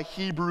is my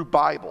Hebrew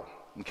Bible,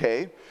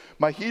 okay?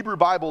 My Hebrew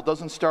Bible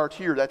doesn't start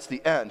here. That's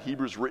the end.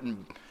 Hebrew's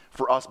written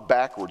for us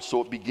backwards,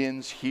 so it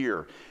begins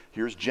here.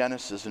 Here's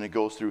Genesis, and it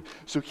goes through.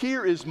 So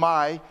here is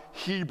my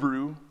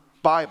Hebrew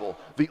Bible.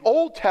 The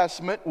Old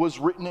Testament was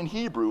written in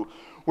Hebrew,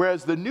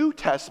 whereas the New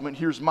Testament,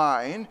 here's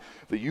mine,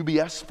 the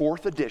UBS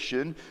 4th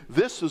edition,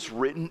 this is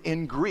written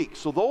in Greek.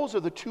 So those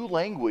are the two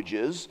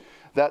languages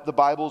that the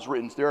Bible's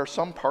written. There are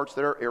some parts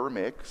that are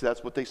Aramaic, because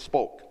that's what they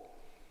spoke.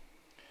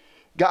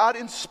 God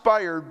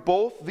inspired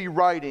both the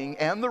writing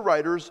and the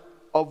writers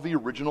of the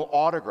original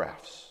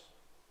autographs.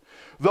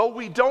 Though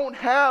we don't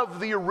have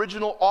the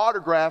original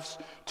autographs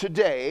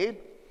today,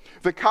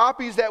 the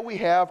copies that we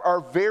have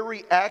are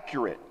very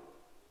accurate.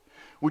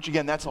 Which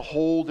again, that's a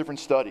whole different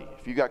study.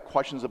 If you got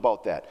questions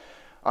about that.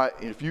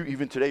 If you,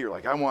 even today, you're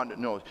like, I want to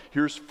know,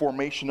 here's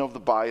formation of the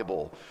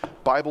Bible,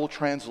 Bible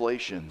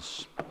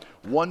translations,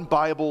 one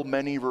Bible,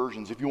 many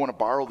versions. If you want to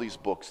borrow these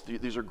books,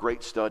 these are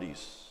great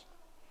studies.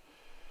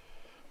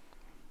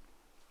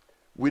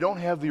 We don't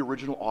have the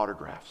original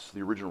autographs,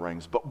 the original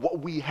writings, but what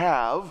we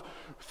have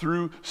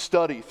through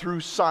study,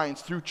 through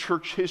science, through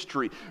church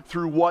history,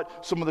 through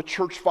what some of the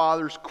church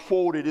fathers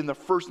quoted in the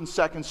 1st and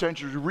 2nd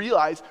centuries, we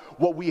realize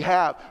what we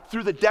have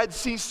through the Dead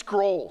Sea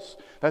Scrolls.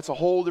 That's a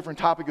whole different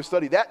topic of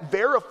study. That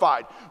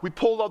verified. We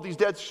pulled out these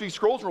Dead Sea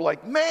Scrolls and we're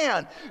like,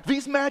 man,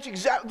 these match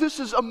exactly. This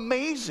is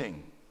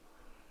amazing.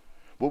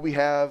 What we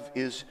have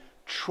is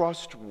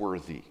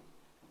trustworthy.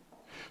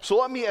 So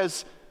let me,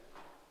 as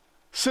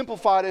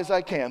simplified as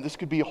I can, this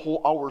could be a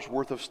whole hour's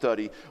worth of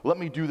study. Let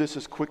me do this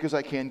as quick as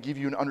I can, give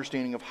you an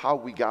understanding of how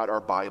we got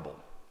our Bible.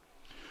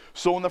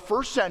 So in the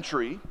 1st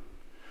century,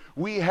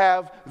 we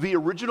have the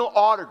original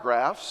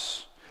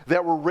autographs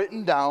that were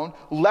written down,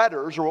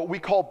 letters, or what we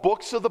call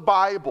books of the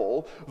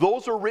Bible.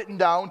 Those are written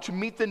down to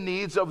meet the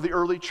needs of the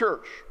early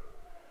church.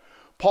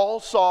 Paul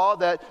saw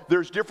that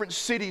there's different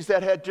cities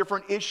that had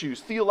different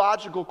issues,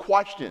 theological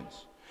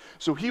questions.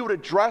 So he would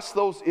address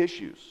those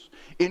issues.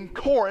 In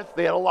Corinth,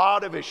 they had a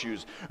lot of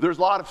issues. There's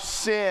a lot of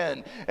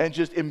sin and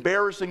just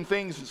embarrassing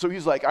things. And so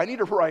he's like, I need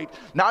to write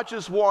not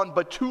just one,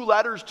 but 2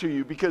 letters to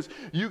you because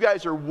you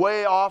guys are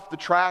way off the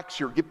tracks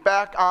here. Get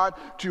back on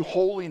to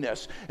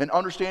holiness and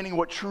understanding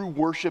what true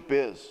worship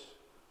is.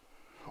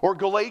 Or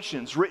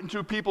Galatians, written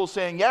to people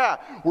saying, yeah,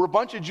 we're a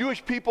bunch of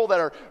Jewish people that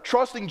are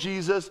trusting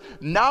Jesus.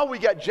 Now we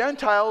got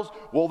Gentiles.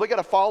 Well, they got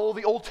to follow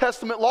the Old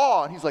Testament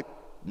law. And he's like,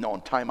 no,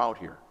 time out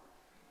here.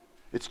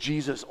 It's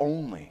Jesus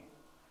only.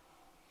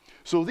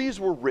 So these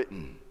were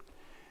written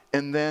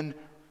and then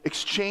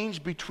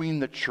exchanged between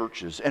the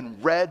churches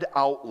and read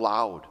out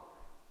loud.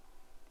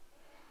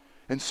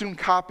 And soon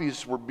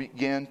copies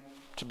began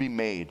to be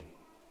made.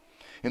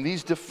 And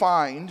these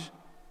defined,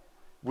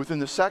 within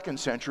the 2nd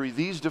century,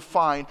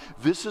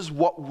 this is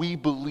what we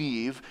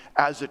believe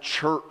as a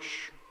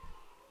church.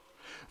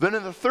 Then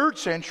in the 3rd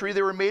century,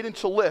 they were made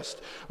into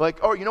lists. Like,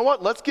 oh, you know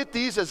what? Let's get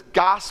these as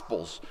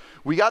gospels.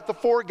 We got the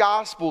 4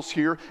 gospels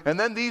here, and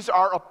then these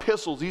are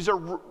epistles. These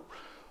are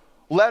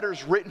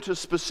letters written to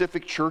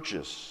specific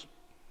churches.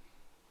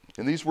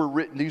 And these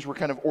were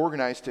kind of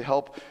organized to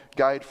help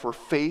guide for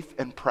faith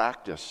and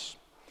practice.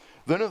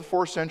 Then in the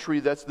 4th century,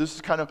 this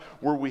is kind of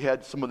where we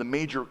had some of the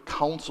major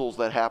councils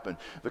that happened.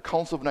 The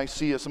Council of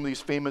Nicaea, some of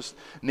these famous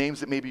names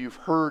that maybe you've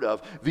heard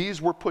of,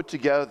 these were put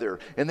together.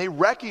 And they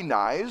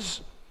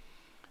recognize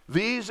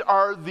these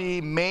are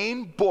the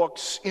main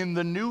books in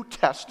the New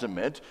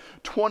Testament,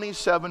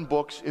 27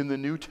 books in the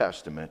New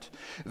Testament.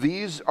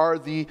 These are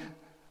the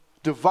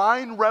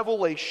divine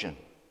revelation,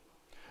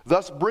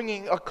 thus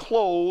bringing a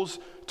close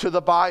to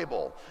the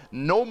Bible.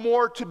 No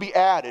more to be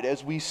added,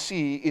 as we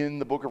see in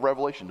the book of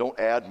Revelation. Don't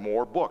add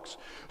more books.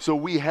 So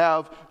we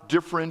have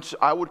different,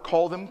 I would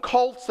call them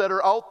cults that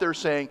are out there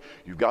saying,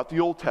 you've got the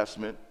Old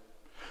Testament,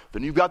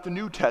 then you've got the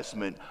New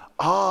Testament.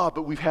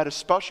 But we've had a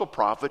special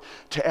prophet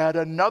to add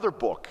another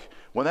book.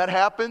 When that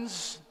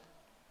happens,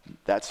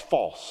 that's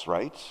false,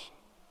 right?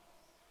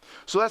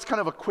 So that's kind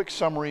of a quick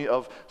summary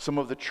of some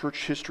of the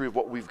church history of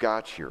what we've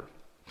got here.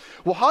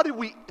 Well, how did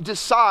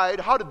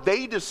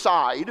they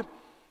decide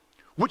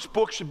which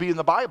book should be in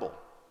the Bible,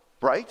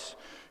 right?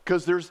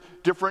 Because there's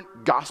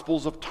different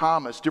Gospels of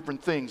Thomas,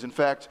 different things. In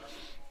fact,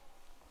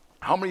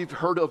 how many have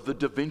heard of the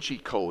Da Vinci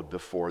Code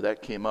before?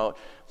 That came out,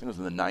 I think it was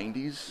in the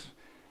 90s.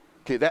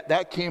 Okay,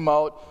 that came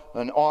out,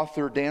 an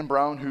author, Dan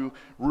Brown, who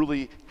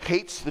really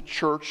hates the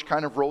church,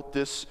 kind of wrote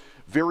this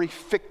very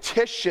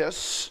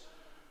fictitious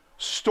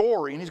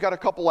story, and he's got a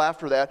couple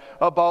after that,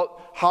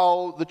 about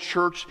how the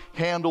church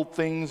handled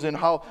things and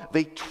how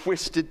they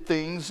twisted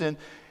things, and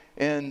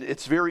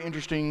it's very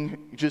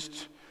interesting.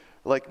 Just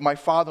like my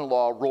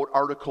father-in-law wrote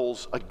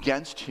articles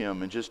against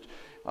him and just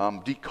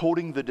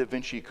decoding the Da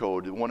Vinci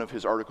Code. One of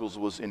his articles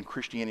was in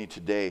Christianity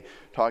Today,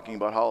 talking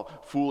about how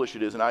foolish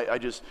it is, and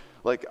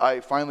I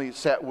finally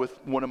sat with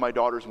one of my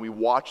daughters and we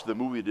watched the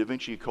movie Da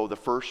Vinci Code, the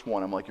first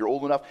one. I'm like, you're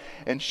old enough,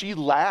 and she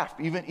laughed.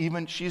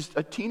 Even she's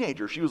a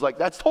teenager. She was like,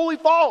 that's totally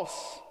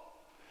false.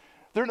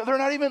 They're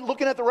not even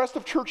looking at the rest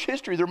of church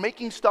history. They're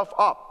making stuff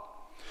up.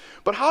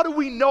 But how do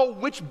we know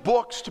which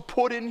books to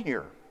put in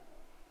here?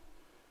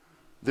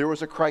 There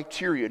was a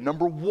criteria.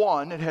 Number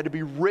one, it had to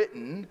be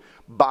written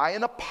by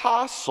an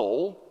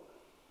apostle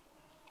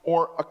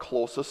or a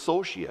close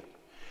associate.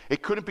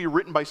 It couldn't be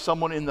written by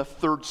someone in the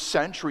 3rd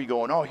century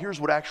going, oh,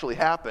 here's what actually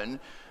happened.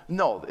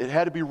 No, it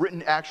had to be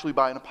written actually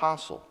by an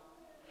apostle.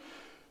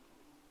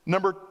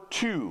 Number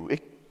 2,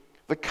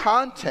 the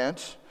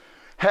content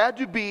had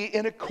to be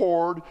in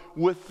accord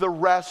with the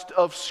rest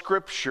of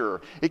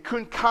Scripture. It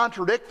couldn't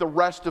contradict the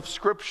rest of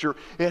Scripture.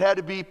 It had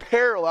to be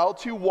parallel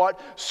to what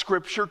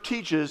Scripture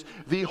teaches,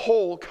 the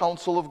whole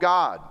counsel of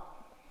God.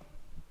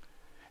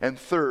 And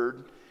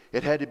third,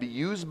 it had to be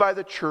used by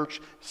the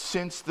church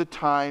since the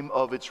time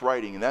of its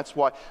writing. And that's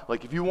why,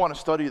 like, if you want to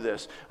study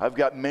this, I've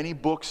got many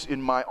books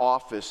in my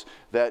office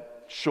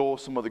that show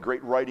some of the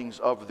great writings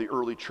of the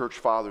early church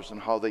fathers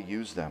and how they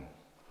use them.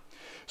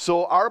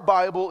 So our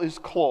Bible is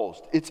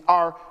closed. It's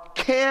our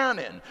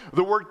canon.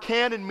 The word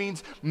canon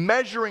means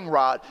measuring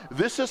rod.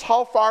 This is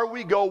how far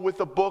we go with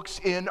the books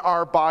in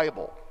our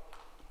Bible.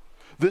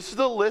 This is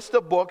the list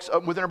of books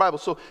within our Bible.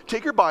 So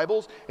take your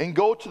Bibles and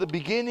go to the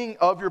beginning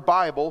of your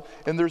Bible,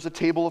 and there's a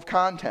table of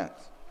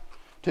contents.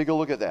 Take a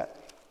look at that.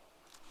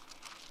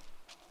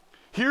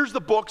 Here's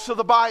the books of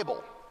the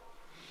Bible.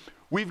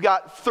 We've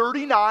got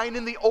 39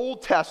 in the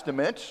Old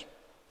Testament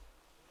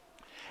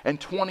and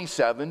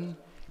 27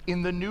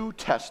 in the New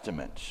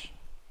Testament.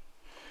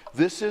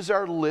 This is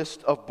our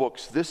list of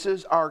books. This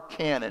is our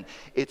canon.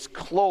 It's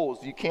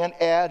closed. You can't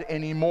add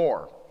any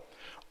more.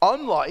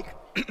 Unlike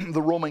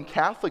the Roman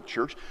Catholic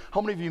Church,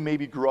 how many of you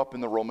maybe grew up in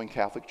the Roman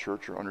Catholic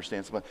Church or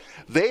understand something?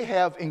 They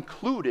have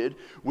included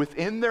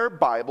within their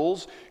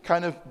Bibles,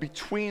 kind of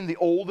between the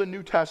Old and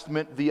New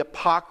Testament, the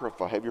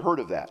Apocrypha. Have you heard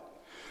of that?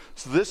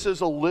 So this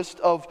is a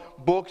list of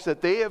books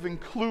that they have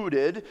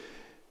included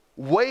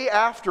way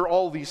after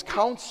all these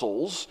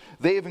councils.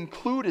 They have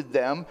included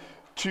them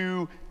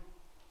to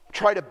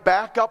try to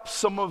back up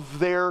some of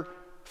their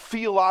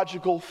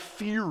theological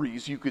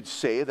theories, you could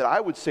say, that I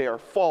would say are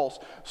false,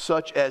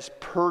 such as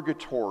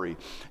purgatory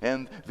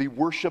and the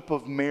worship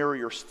of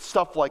Mary or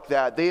stuff like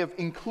that. They have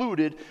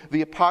included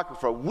the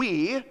Apocrypha.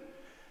 We,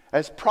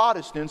 as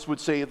Protestants, would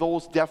say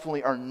those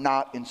definitely are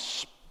not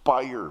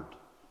inspired.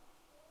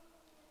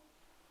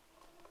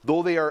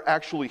 Though they are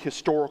actually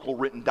historical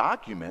written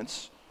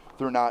documents,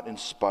 they're not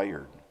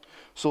inspired.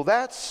 So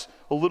that's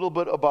a little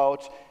bit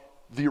about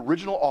the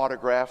original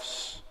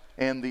autographs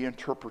and the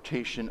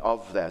interpretation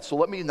of that. So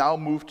let me now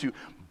move to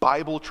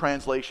Bible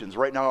translations.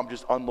 Right now I'm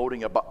just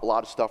unloading a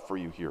lot of stuff for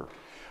you here.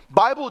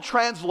 Bible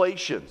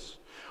translations.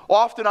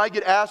 Often I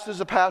get asked as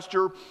a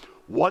pastor,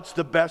 what's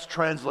the best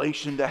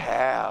translation to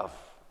have?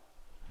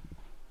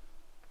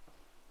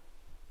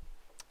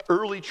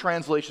 Early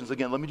translations.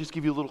 Again, let me just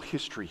give you a little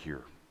history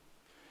here.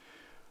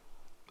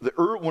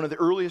 One of the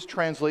earliest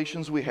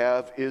translations we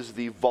have is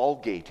the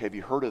Vulgate. Have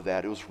you heard of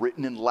that? It was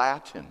written in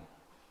Latin.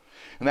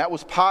 And that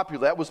was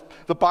popular. That was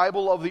the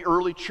Bible of the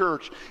early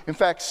church. In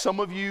fact, some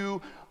of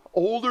you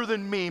older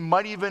than me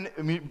might even,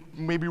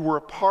 maybe were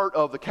a part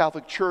of the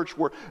Catholic Church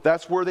where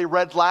that's where they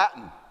read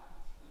Latin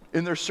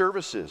in their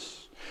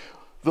services.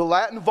 The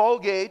Latin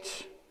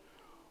Vulgate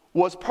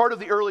was part of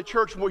the early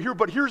church.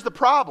 But here's the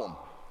problem.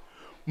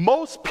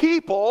 Most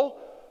people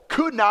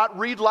could not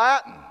read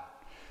Latin.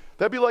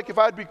 That'd be like if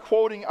I'd be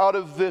quoting out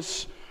of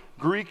this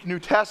Greek New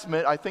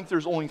Testament. I think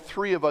there's only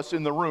 3 of us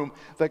in the room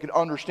that could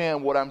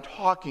understand what I'm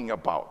talking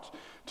about.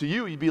 To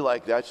you, you'd be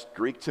like, that's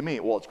Greek to me.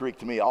 Well, it's Greek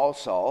to me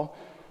also.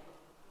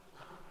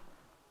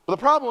 But the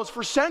problem was,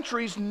 for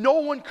centuries,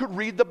 no one could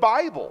read the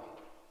Bible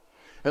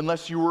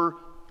unless you were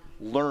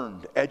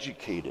learned,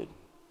 educated,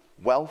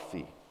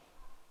 wealthy.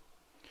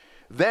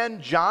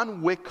 Then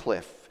John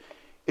Wycliffe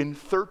in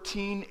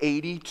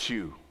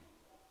 1382,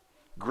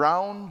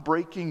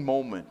 groundbreaking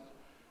moment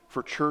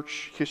for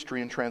church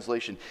history and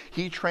translation.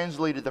 He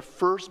translated the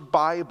first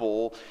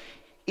Bible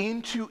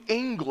into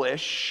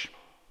English,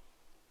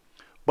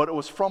 but it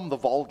was from the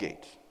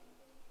Vulgate.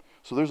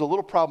 So there's a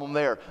little problem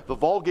there. The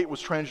Vulgate was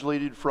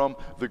translated from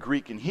the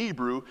Greek and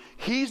Hebrew.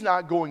 He's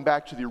not going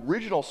back to the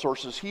original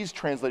sources. He's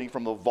translating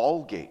from the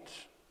Vulgate.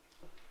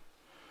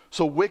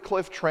 So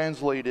Wycliffe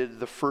translated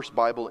the first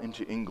Bible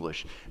into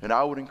English. And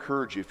I would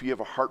encourage you, if you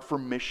have a heart for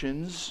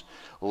missions,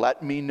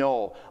 let me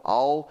know.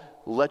 I'll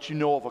let you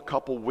know of a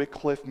couple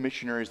Wycliffe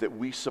missionaries that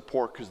we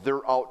support because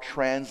they're out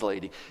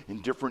translating in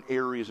different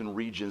areas and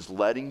regions,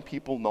 letting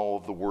people know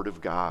of the Word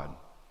of God.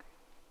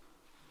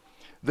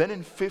 Then in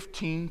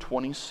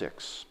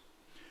 1526,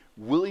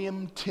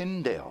 William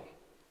Tyndale,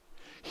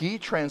 he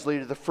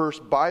translated the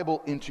first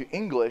Bible into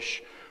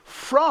English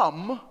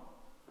from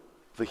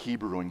the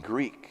Hebrew and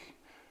Greek.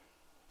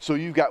 So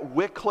you've got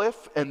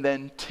Wycliffe and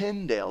then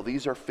Tyndale.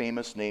 These are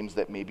famous names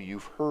that maybe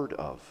you've heard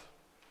of.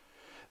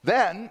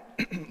 Then,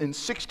 in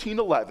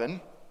 1611,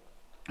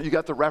 you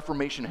got the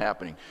Reformation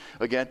happening.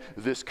 Again,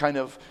 this kind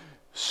of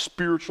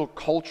spiritual,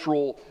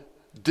 cultural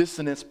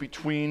dissonance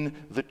between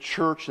the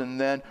church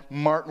and then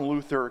Martin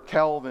Luther,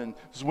 Calvin,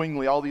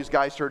 Zwingli, all these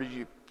guys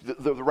started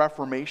the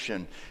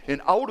Reformation. And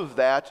out of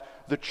that,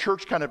 the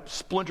church kind of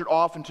splintered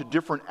off into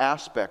different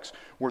aspects,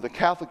 where the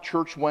Catholic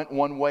Church went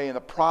one way and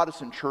the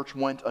Protestant Church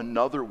went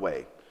another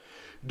way.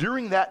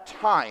 During that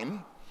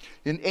time,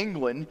 in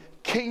England,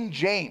 King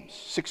James,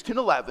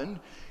 1611,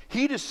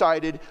 he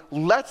decided,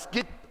 let's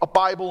get a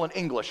Bible in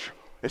English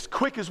as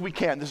quick as we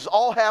can. This is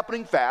all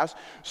happening fast.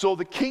 So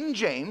the King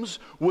James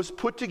was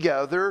put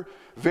together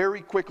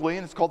very quickly,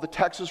 and it's called the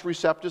Textus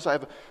Receptus.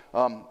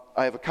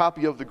 I have a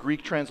copy of the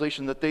Greek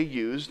translation that they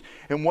used.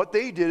 And what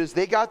they did is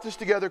they got this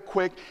together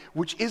quick,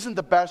 which isn't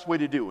the best way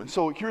to do. And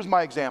so here's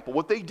my example.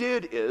 What they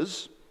did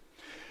is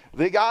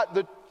they got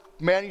the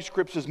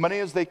manuscripts, as many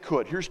as they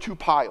could. Here's 2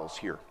 piles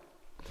here.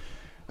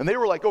 And they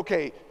were like,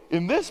 okay,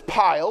 in this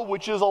pile,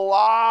 which is a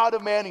lot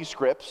of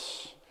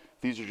manuscripts,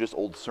 these are just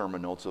old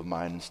sermon notes of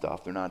mine and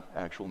stuff. They're not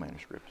actual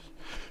manuscripts.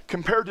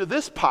 Compared to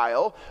this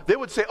pile, they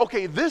would say,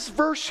 okay, this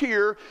verse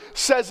here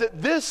says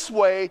it this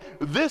way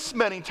this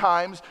many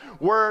times,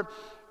 where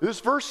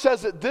this verse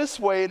says it this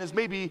way and is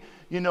maybe,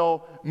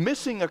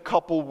 missing a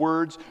couple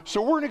words.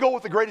 So we're going to go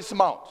with the greatest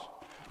amount.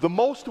 The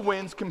most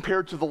wins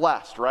compared to the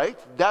less, right?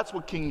 That's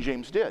what King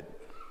James did.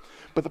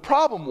 But the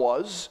problem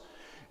was,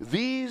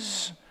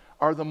 these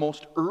are the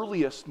most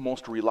earliest,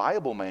 most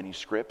reliable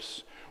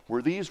manuscripts,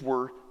 where these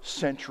were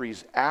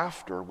centuries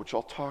after, which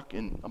I'll talk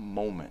in a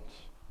moment.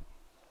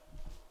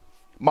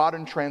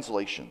 Modern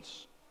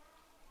translations.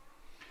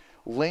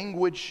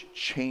 Language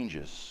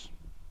changes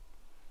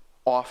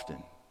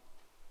often.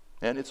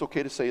 And it's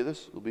okay to say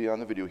this, it'll be on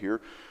the video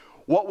here.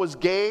 What was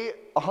gay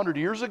 100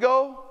 years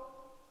ago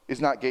is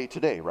not gay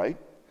today, right?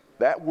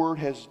 That word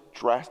has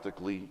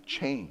drastically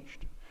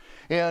changed.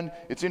 And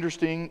it's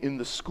interesting, in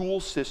the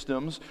school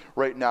systems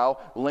right now,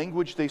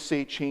 language, they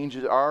say,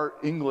 changes. Our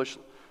English,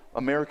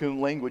 American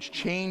language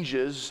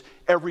changes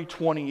every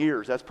 20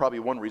 years. That's probably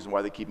one reason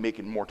why they keep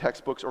making more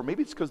textbooks, or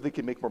maybe it's because they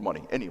can make more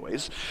money.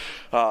 Anyways,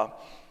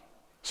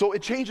 so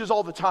it changes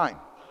all the time.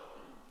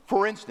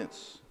 For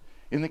instance,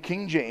 in the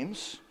King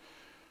James,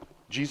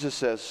 Jesus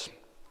says,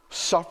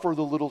 suffer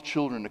the little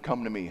children to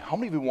come to me. How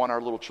many of you want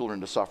our little children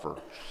to suffer?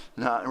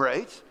 Not,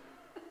 right?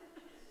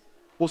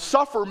 Well,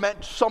 suffer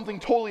meant something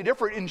totally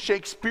different in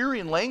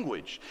Shakespearean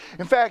language.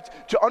 In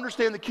fact, to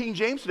understand the King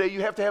James today,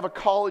 you have to have a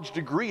college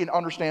degree and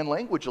understand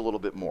language a little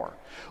bit more.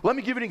 Let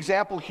me give you an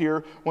example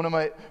here. One of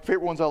my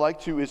favorite ones I like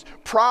to is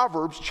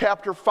Proverbs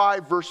chapter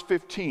 5, verse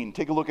 15.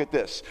 Take a look at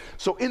this.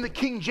 So in the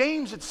King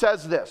James, it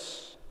says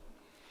this: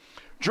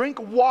 drink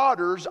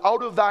waters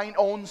out of thine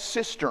own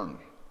cistern.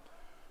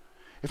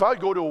 If I would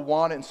go to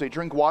Awana and say,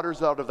 drink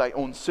waters out of thy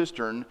own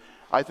cistern,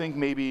 I think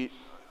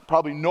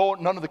probably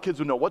none of the kids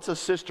would know. What's a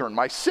cistern?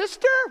 My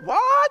sister?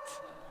 What?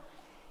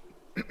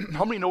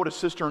 How many know what a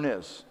cistern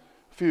is?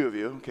 A few of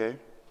you, okay.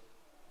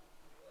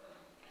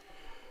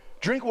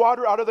 Drink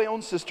water out of thy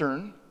own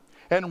cistern,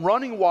 and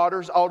running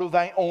waters out of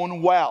thy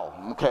own well,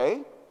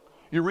 okay?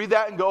 You read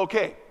that and go,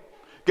 okay,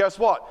 guess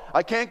what?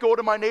 I can't go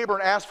to my neighbor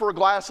and ask for a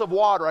glass of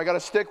water. I got to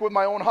stick with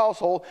my own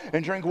household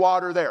and drink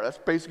water there. That's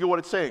basically what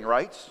it's saying,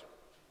 right?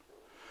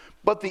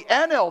 But the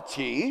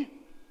NLT,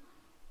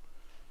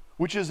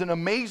 which is an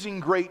amazing,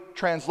 great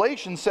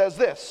translation, says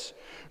this: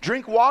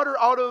 drink water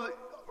out of,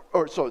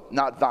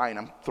 not thine,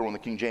 I'm throwing the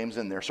King James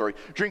in there, sorry.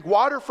 Drink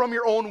water from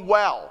your own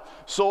well.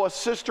 So a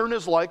cistern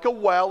is like a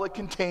well. It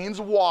contains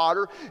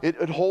water.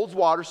 It holds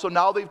water. So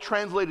now they've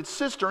translated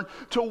cistern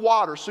to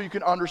water so you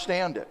can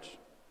understand it.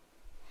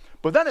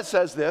 But then it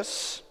says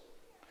this: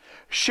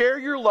 share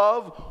your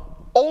love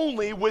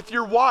only with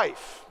your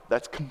wife.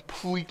 That's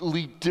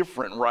completely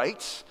different,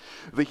 right?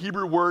 The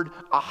Hebrew word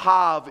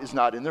ahav is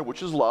not in there,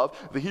 which is love.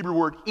 The Hebrew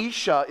word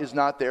isha is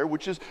not there,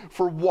 which is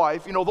for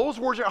wife. Those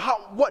words are,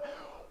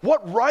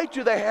 what right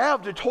do they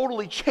have to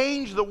totally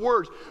change the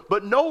words?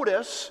 But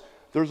notice,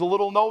 there's a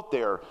little note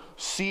there.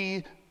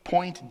 C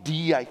point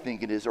D, I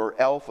think it is, or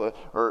alpha,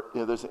 or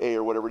there's A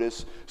or whatever it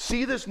is.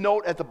 See this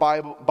note at the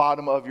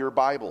bottom of your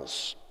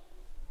Bibles.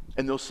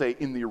 And they'll say,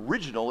 in the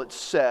original, it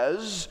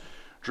says,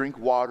 drink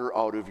water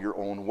out of your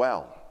own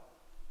well.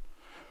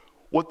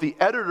 What the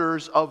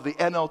editors of the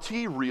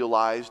NLT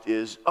realized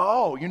is,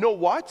 oh, you know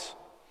what?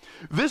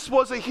 This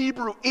was a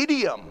Hebrew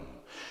idiom.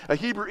 A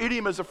Hebrew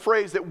idiom is a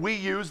phrase that we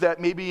use that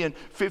maybe in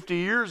 50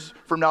 years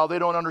from now they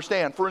don't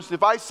understand. For instance,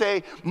 if I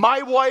say,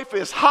 my wife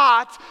is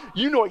hot,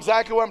 you know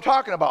exactly what I'm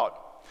talking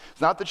about. It's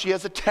not that she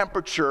has a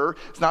temperature.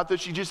 It's not that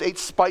she just ate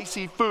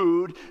spicy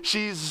food.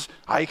 She's,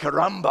 ay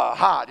caramba,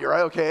 hot. You're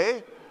right,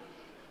 okay?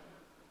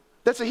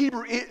 That's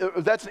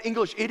an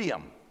English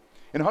idiom.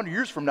 And 100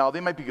 years from now, they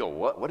might be going,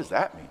 what does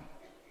that mean?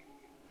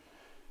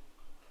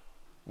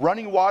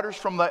 Running waters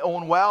from thy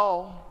own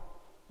well.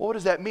 Well, what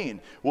does that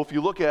mean? Well, if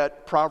you look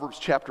at Proverbs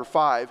chapter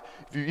 5,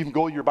 if you even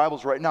go to your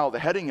Bibles right now, the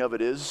heading of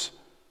it is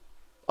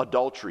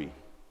adultery.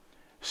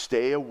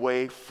 Stay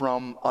away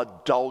from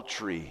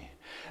adultery.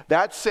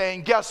 That's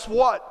saying, guess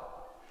what?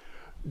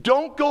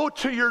 Don't go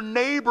to your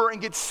neighbor and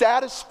get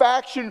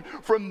satisfaction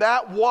from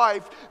that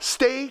wife.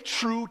 Stay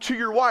true to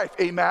your wife.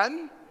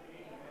 Amen?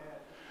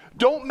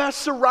 Don't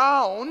mess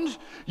around.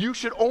 You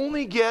should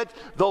only get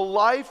the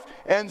life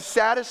and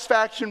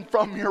satisfaction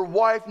from your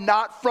wife,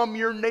 not from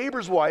your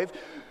neighbor's wife.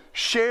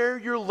 Share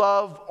your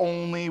love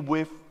only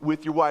with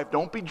your wife.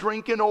 Don't be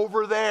drinking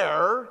over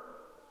there.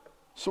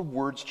 So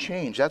words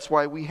change. That's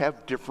why we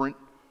have different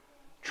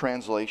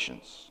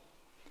translations.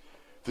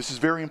 This is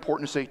very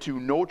important to say too.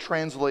 No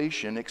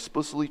translation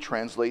explicitly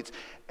translates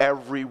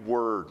every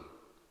word.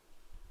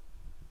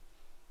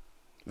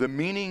 The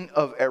meaning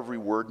of every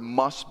word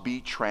must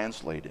be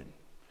translated.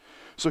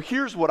 So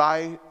here's what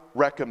I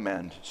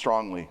recommend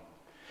strongly.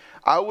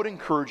 I would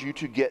encourage you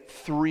to get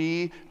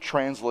 3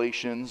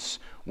 translations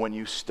when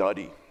you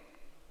study.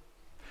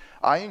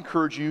 I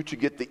encourage you to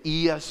get the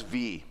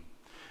ESV.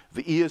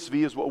 The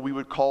ESV is what we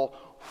would call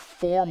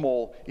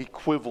formal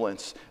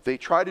equivalence. They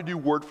try to do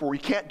word for word. You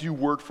can't do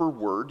word for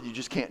word. You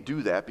just can't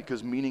do that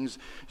because meanings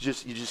you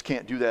just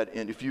can't do that.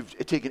 And if you've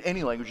taken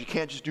any language, you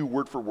can't just do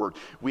word for word.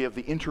 We have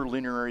the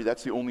interlineary.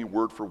 That's the only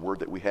word for word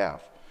that we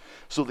have.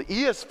 So the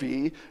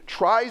ESV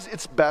tries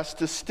its best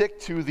to stick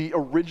to the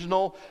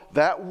original,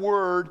 that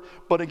word,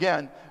 but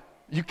again,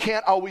 you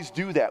can't always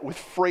do that with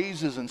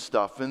phrases and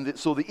stuff. And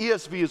so the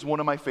ESV is one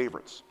of my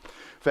favorites.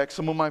 In fact,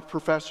 some of my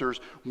professors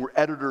were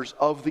editors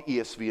of the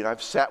ESV, and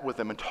I've sat with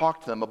them and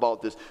talked to them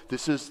about this.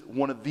 This is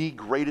one of the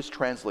greatest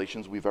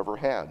translations we've ever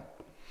had.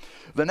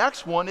 The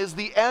next one is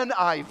the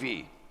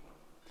NIV.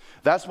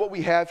 That's what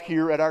we have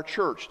here at our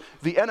church,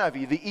 the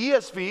NIV. The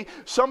ESV,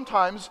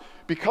 sometimes,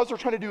 because they're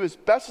trying to do as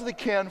best as they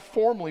can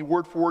formally,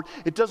 word for word,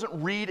 it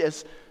doesn't read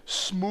as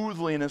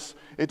smoothly and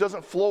it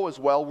doesn't flow as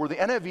well, where the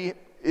NIV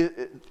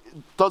it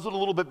does it a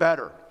little bit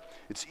better.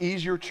 It's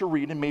easier to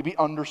read and maybe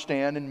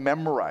understand and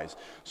memorize.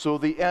 So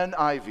the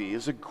NIV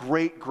is a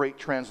great, great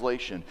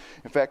translation.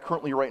 In fact,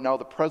 currently right now,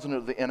 the president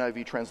of the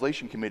NIV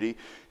Translation Committee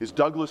is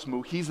Douglas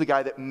Moo. He's the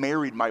guy that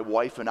married my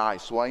wife and I.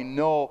 So I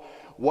know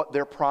what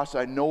their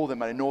process, I know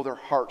them, and I know their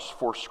hearts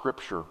for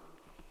Scripture.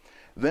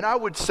 Then I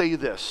would say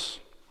this.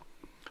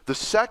 The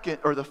second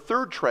or the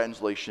third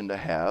translation to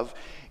have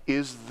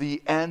is the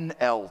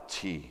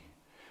NLT.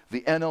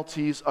 The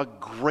NLT is a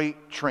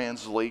great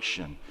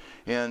translation.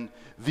 And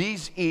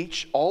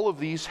all of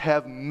these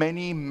have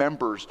many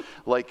members.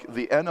 Like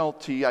the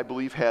NLT, I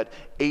believe, had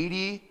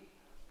 80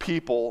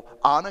 people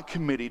on a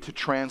committee to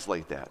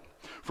translate that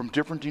from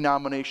different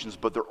denominations,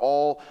 but they're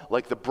all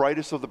like the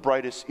brightest of the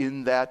brightest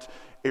in that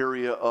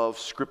area of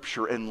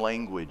Scripture and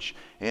language.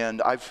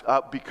 And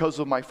because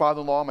of my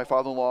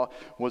father-in-law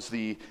was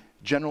the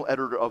general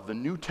editor of the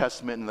New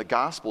Testament and the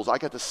Gospels, I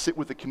got to sit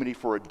with the committee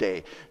for a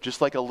day, just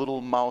like a little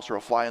mouse or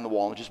a fly on the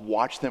wall, and just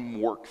watch them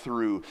work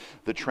through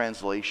the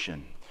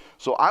translation.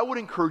 So I would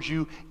encourage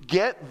you,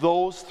 get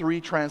those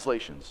 3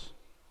 translations.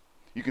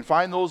 You can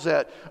find those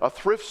at a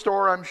thrift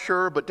store, I'm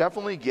sure, but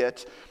definitely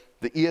get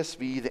the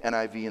ESV, the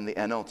NIV, and the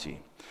NLT. In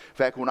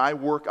fact, when I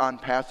work on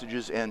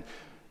passages and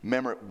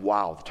memory,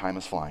 wow, the time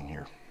is flying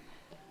here.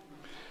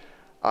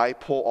 I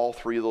pull all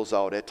 3 of those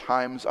out. At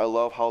times, I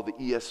love how the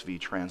ESV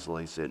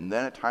translates it. And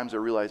then at times I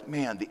realize,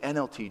 man, the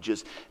NLT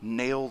just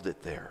nailed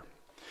it there.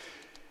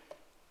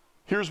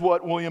 Here's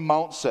what William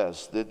Mount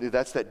says.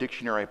 That's that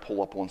dictionary I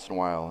pull up once in a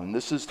while. And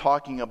this is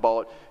talking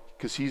about,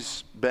 because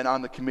he's been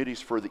on the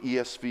committees for the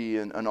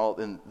ESV and all,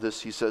 and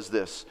this, he says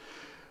this.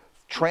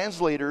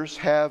 Translators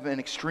have an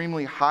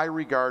extremely high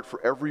regard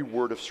for every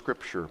word of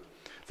Scripture.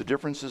 The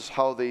difference is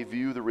how they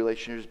view the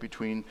relationships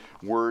between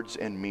words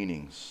and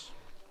meanings.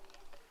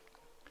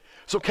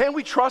 So can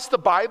we trust the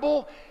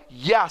Bible?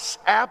 Yes,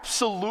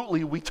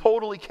 absolutely. We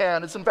totally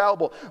can. It's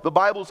infallible. The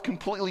Bible is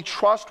completely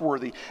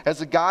trustworthy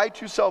as a guide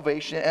to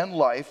salvation and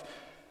life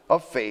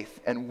of faith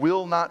and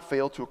will not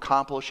fail to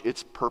accomplish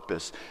its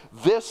purpose.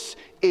 This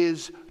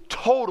is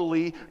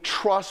totally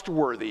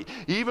trustworthy.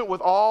 Even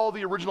with all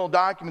the original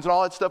documents and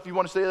all that stuff you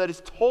want to say, that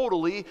is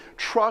totally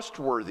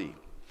trustworthy.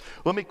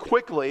 Let me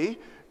quickly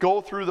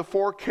go through the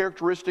 4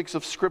 characteristics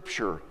of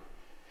Scripture.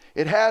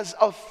 It has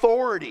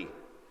authority.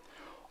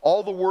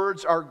 All the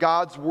words are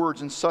God's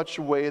words in such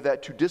a way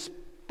that to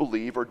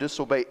disbelieve or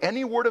disobey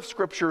any word of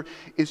Scripture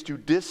is to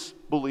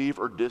disbelieve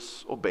or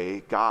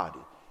disobey God.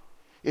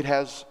 It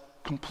has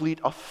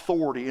complete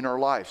authority in our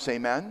lives.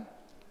 Amen?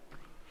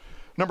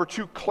 Number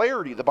 2,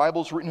 clarity. The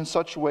Bible is written in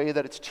such a way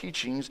that its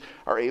teachings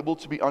are able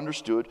to be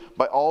understood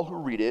by all who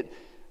read it,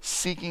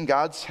 seeking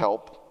God's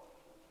help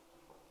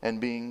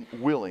and being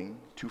willing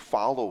to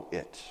follow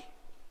it.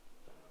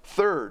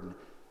 Third,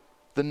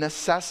 the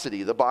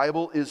necessity. The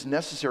Bible is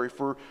necessary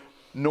for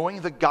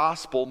knowing the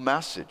gospel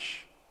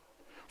message,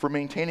 for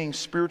maintaining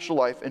spiritual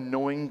life and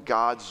knowing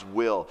God's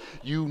will.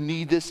 You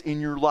need this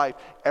in your life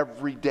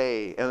every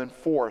day. And then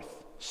 4th,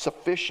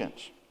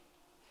 sufficient.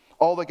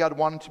 All that God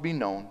wanted to be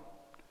known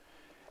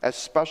as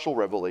special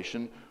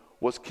revelation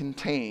was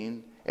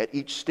contained at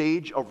each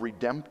stage of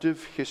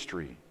redemptive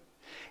history,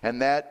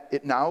 and that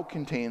it now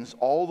contains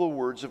all the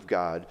words of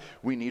God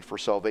we need for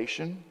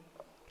salvation,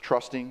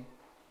 trusting,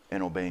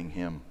 and obeying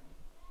Him.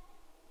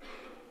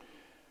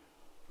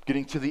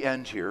 Getting to the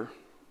end here,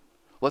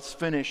 let's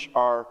finish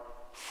our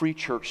free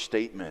church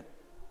statement.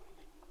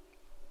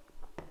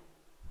 It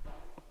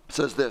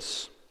says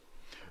this: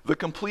 the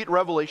complete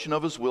revelation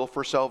of His will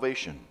for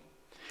salvation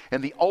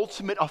and the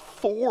ultimate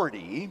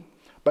authority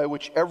by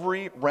which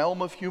every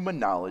realm of human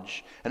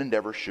knowledge and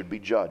endeavor should be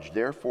judged.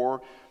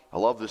 Therefore, I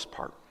love this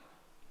part.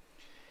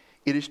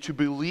 It is to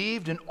be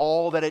believed in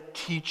all that it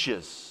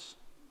teaches,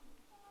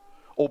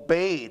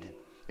 obeyed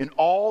in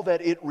all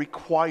that it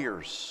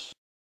requires,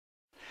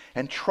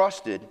 and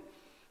trusted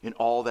in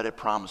all that it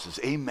promises.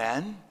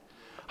 Amen?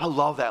 I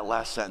love that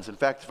last sentence. In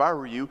fact, if I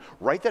were you,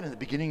 write that in the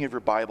beginning of your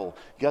Bible.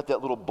 You got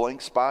that little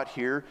blank spot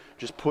here,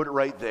 just put it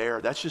right there.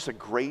 That's just a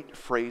great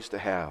phrase to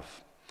have.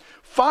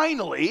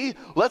 Finally,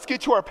 let's get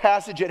to our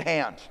passage at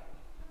hand.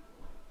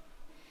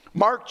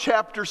 Mark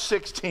chapter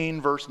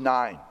 16, verse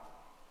 9.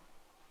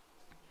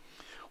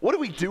 What do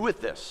we do with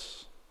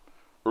this?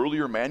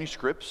 Earlier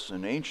manuscripts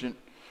and ancient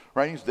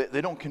writings,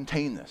 they don't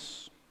contain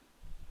this.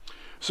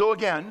 So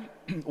again,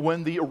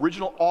 when the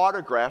original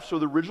autographs or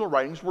the original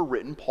writings were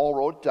written, Paul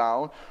wrote it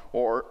down,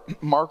 or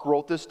Mark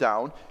wrote this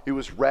down. It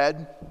was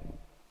read.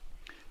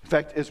 In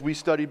fact, as we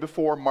studied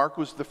before, Mark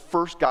was the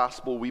first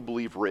gospel we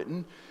believe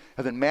written.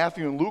 And then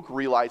Matthew and Luke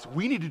realized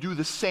we need to do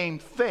the same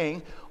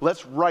thing.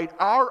 Let's write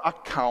our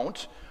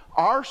account,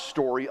 our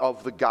story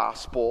of the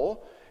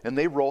gospel. And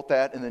they wrote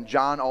that, and then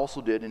John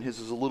also did, and his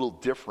is a little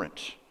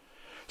different.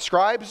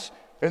 Scribes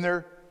and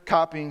their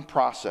copying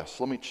process.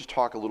 Let me just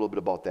talk a little bit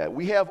about that.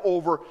 We have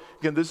over,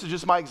 again, this is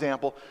just my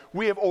example,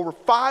 we have over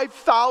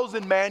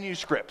 5,000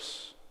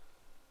 manuscripts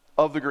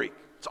of the Greek.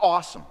 It's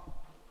awesome.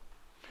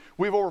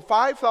 We have over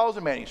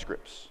 5,000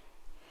 manuscripts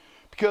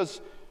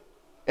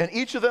and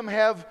each of them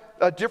have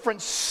a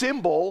different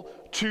symbol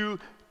to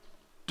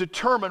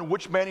determine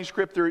which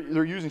manuscript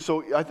they're using.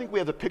 So I think we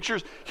have the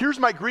pictures. Here's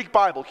my Greek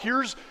Bible.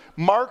 Here's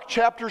Mark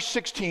chapter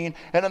 16,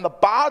 and on the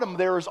bottom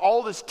there is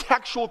all this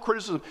textual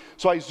criticism.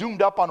 So I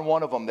zoomed up on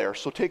one of them there.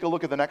 So take a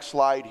look at the next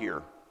slide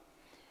here.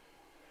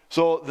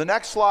 So the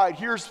next slide,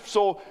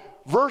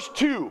 verse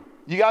 2,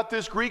 you got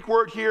this Greek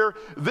word here.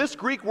 This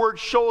Greek word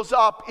shows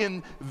up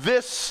in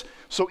this.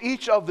 So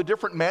each of the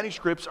different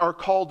manuscripts are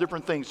called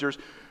different things. There's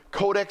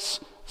Codex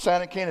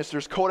Sinaiticus,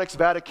 there's Codex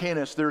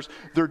Vaticanus,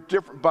 they're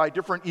different by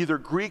different either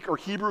Greek or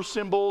Hebrew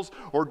symbols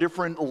or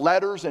different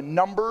letters and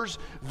numbers.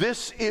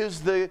 This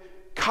is the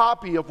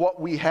copy of what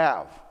we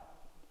have.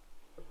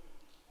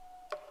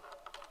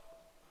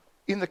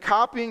 In the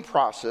copying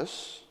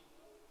process,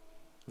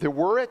 there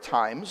were at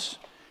times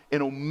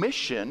an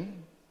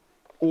omission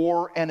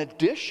or an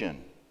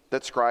addition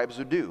that scribes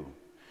would do.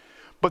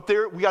 But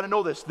we got to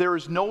know this, there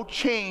is no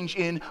change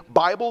in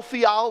Bible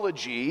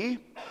theology.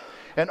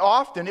 And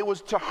often it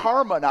was to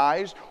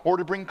harmonize or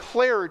to bring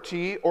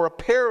clarity or a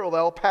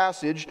parallel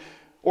passage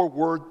or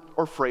word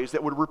or phrase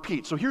that would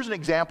repeat. So here's an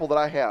example that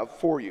I have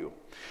for you.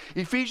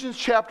 Ephesians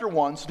chapter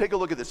 1, so take a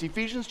look at this.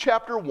 Ephesians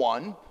chapter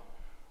 1,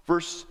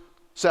 verse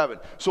 7.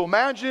 So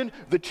imagine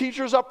the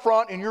teacher's up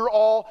front and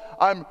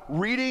I'm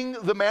reading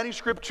the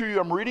manuscript to you,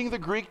 I'm reading the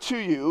Greek to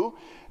you,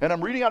 and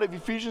I'm reading out of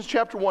Ephesians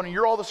chapter 1, and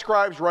you're all the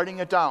scribes writing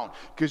it down.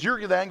 Because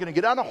you're then going to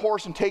get on a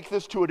horse and take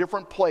this to a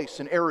different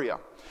place, an area.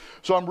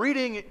 So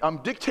I'm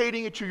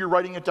dictating it to you,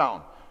 writing it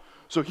down.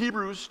 So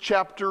Ephesians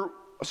chapter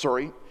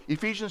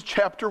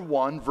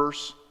 1,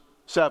 verse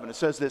 7. It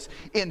says this,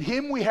 in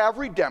him we have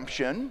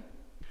redemption,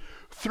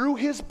 through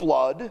his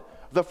blood,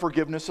 the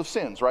forgiveness of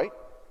sins, right?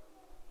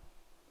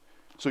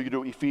 So you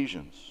do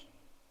Ephesians,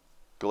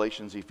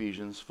 Galatians,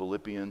 Ephesians,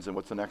 Philippians, and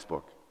what's the next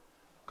book?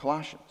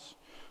 Colossians.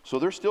 So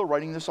they're still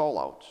writing this all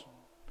out.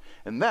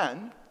 And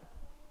then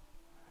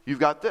you've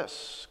got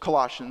this,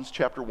 Colossians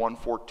chapter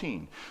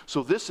 1:14.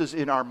 So this is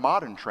in our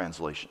modern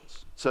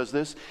translations. It says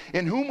this,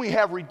 in whom we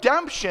have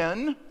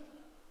redemption,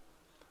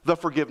 the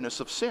forgiveness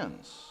of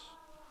sins.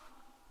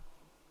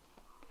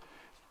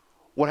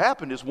 What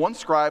happened is one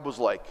scribe was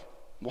like,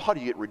 well, how do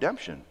you get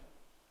redemption?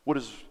 What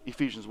does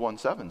Ephesians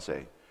 1:7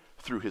 say?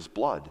 Through his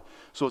blood.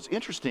 So it's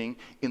interesting,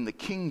 in the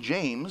King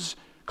James,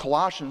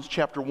 Colossians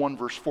chapter 1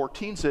 verse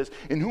 14 says,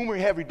 in whom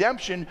we have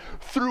redemption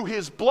through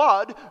his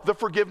blood, the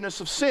forgiveness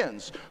of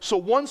sins. So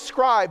one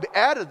scribe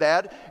added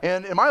that,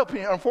 and in my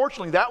opinion,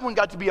 unfortunately, that one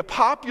got to be a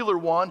popular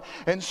one,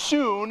 and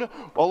soon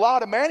a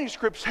lot of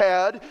manuscripts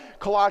had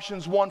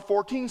Colossians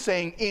 1:14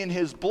 saying, in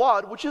his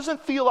blood, which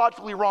isn't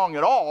theologically wrong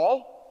at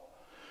all.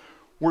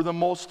 Where the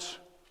most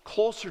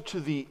closer to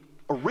the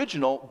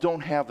original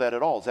don't have that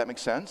at all. Does that make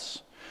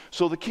sense?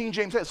 So the King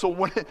James, so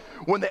when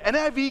the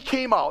NIV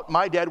came out,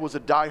 my dad was a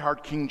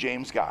diehard King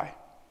James guy.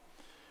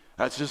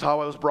 That's just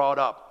how I was brought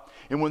up.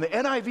 And when the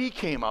NIV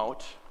came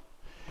out,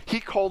 he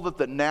called it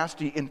the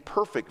nasty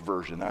imperfect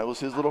version. That was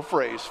his little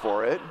phrase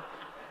for it.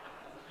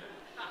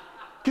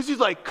 Because he's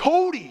like,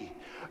 Cody,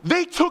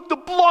 they took the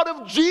blood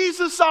of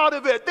Jesus out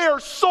of it. They are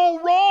so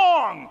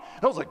wrong.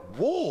 And I was like,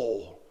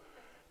 whoa,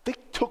 they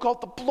took out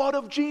the blood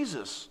of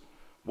Jesus.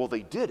 Well,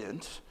 they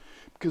didn't.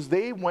 Because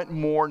they went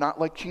more, not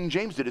like King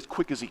James did, as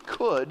quick as he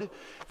could.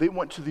 They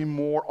went to the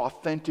more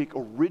authentic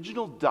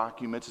original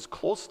documents, as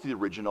close to the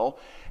original,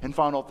 and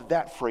found out that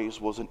that phrase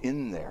wasn't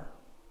in there.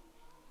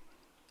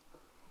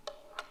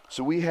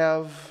 So we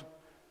have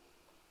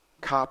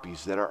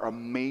copies that are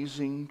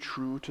amazing,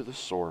 true to the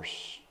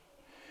source,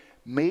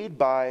 made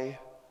by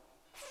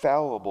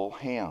fallible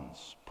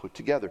hands put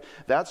together.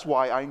 That's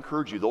why I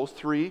encourage you, those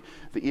three,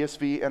 the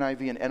ESV,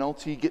 NIV, and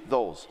NLT, get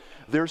those.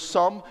 There's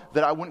some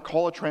that I wouldn't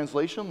call a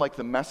translation, like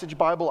the Message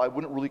Bible, I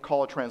wouldn't really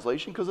call a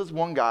translation because it's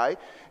one guy,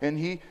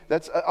 and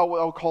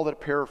I'll call that a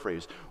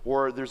paraphrase.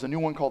 Or there's a new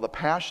one called the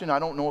Passion. I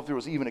don't know if there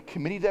was even a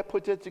committee that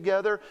put that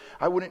together.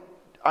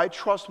 I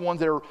trust ones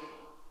that are,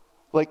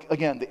 like,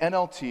 again, the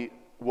NLT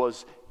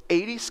was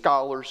 80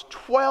 scholars,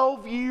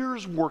 12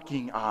 years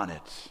working on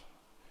it.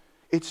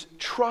 It's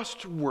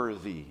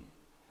trustworthy.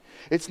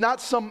 It's not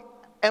some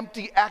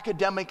empty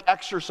academic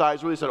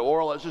exercise where they said,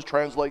 oh, let's just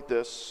translate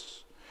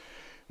this.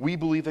 We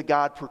believe that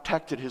God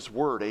protected his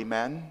word.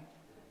 Amen?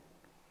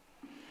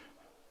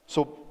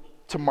 So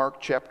to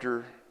Mark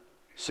chapter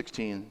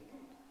 16,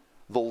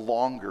 the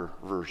longer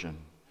version.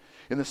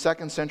 In the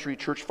 2nd century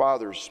church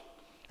fathers,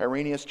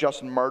 Irenaeus,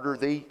 Justin Martyr,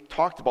 they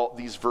talked about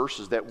these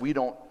verses that we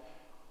don't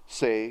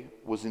say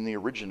was in the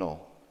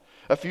original.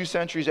 A few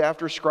centuries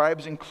after,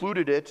 scribes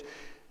included it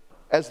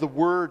as the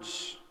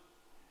words.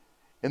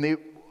 And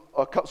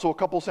a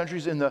couple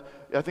centuries I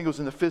think it was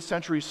in the 5th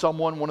century,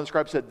 one of the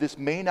scribes said, this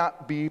may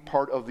not be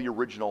part of the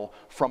original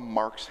from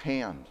Mark's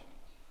hand.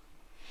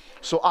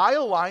 So I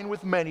align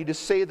with many to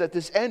say that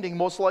this ending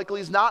most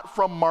likely is not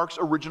from Mark's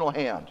original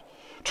hand.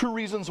 2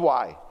 reasons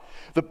why.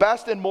 The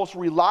best and most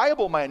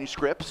reliable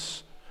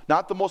manuscripts,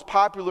 not the most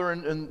popular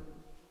and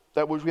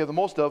that which we have the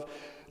most of,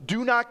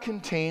 do not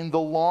contain the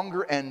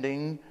longer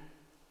ending,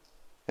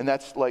 and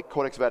that's like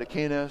Codex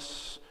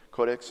Vaticanus,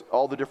 Codex,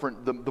 all the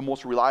different, the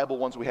most reliable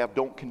ones we have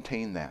don't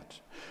contain that.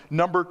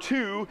 Number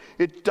 2,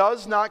 it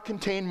does not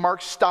contain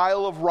Mark's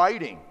style of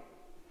writing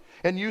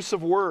and use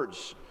of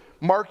words.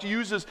 Mark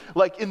uses,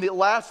 like in the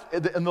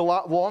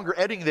longer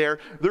ending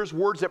there's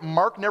words that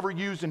Mark never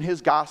used in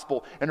his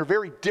gospel and are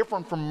very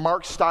different from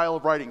Mark's style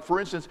of writing. For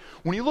instance,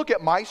 when you look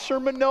at my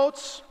sermon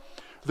notes,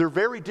 they're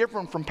very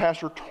different from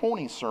Pastor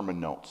Tony's sermon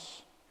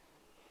notes.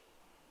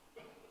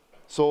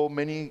 So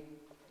many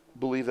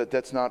believe that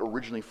that's not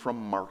originally from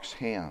Mark's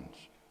hand.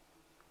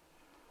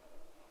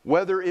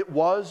 Whether it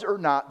was or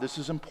not, this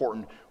is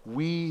important,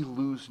 we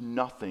lose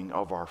nothing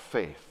of our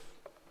faith.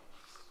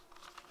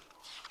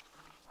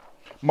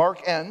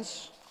 Mark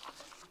ends,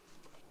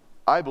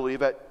 I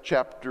believe, at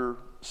chapter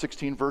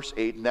 16, verse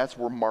 8, and that's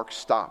where Mark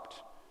stopped.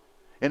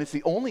 And it's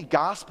the only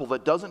gospel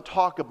that doesn't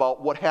talk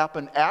about what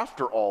happened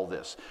after all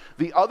this.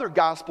 The other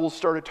gospels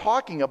started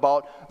talking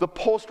about the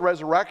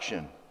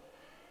post-resurrection.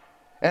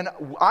 And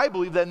I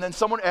believe that, and then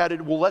someone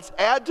added, well, let's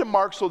add to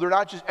Mark so they're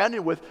not just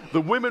ending with,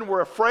 the women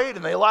were afraid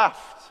and they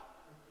left.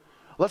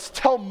 Let's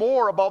tell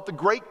more about the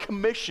Great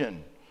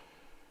Commission.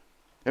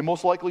 And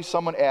most likely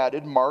someone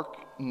added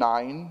Mark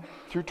 9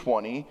 through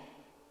 20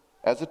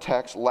 as a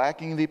text,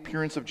 lacking the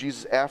appearance of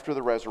Jesus after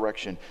the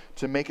resurrection,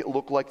 to make it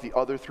look like the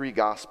other 3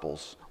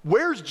 gospels.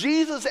 Where's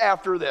Jesus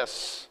after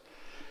this?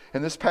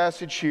 And this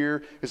passage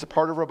here is a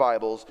part of our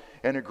Bibles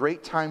and a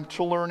great time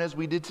to learn, as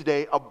we did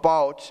today,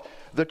 about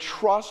the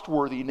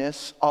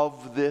trustworthiness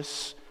of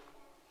this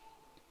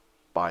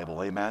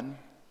Bible. Amen?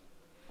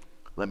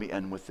 Let me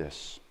end with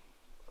this.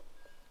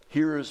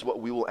 Here is what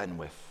we will end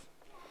with.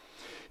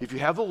 If you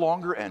have the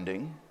longer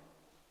ending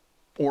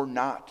or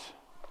not,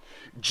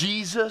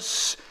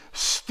 Jesus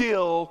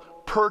still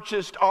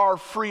purchased our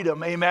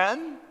freedom.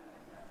 Amen?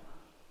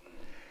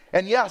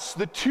 And yes,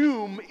 the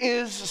tomb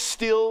is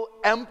still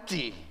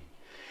empty.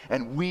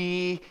 And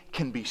we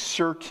can be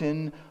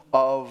certain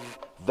of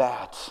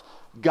that.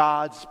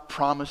 God's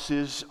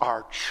promises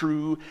are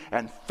true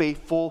and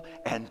faithful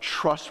and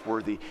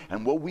trustworthy.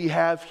 And what we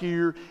have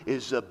here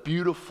is a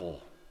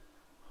beautiful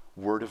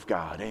Word of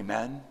God.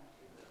 Amen?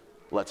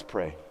 Let's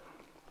pray.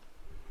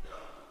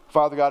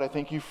 Father God, I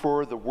thank you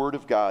for the Word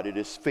of God. It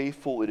is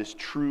faithful, it is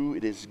true,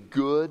 it is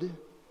good.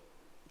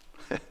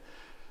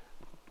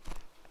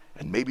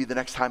 And maybe the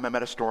next time I'm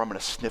at a store, I'm going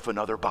to sniff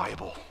another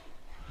Bible.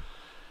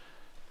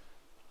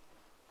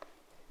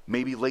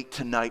 Maybe late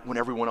tonight when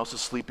everyone else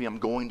is sleeping, I'm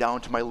going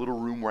down to my little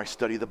room where I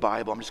study the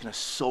Bible. I'm just going to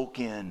soak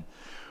in.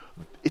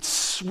 It's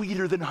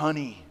sweeter than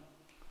honey.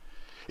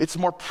 It's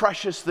more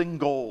precious than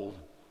gold.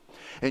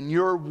 And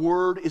your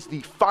word is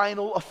the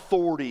final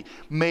authority.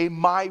 May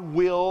my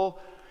will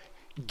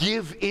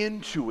give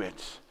into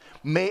it.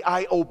 May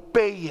I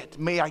obey it.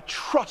 May I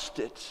trust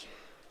it.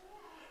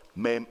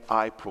 May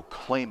I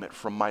proclaim it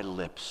from my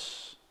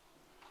lips.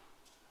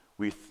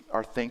 We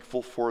are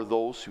thankful for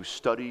those who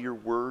study your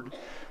word,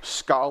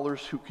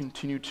 scholars who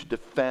continue to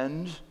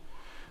defend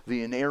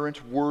the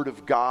inerrant word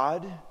of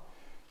God,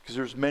 because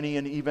there's many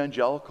in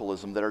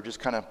evangelicalism that are just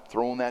kind of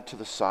throwing that to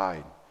the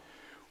side.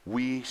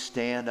 We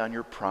stand on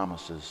your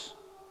promises.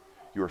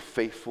 You are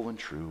faithful and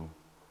true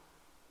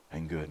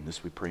and good. And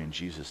this we pray in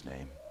Jesus'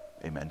 name.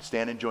 Amen.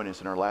 Stand and join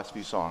us in our last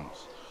few songs.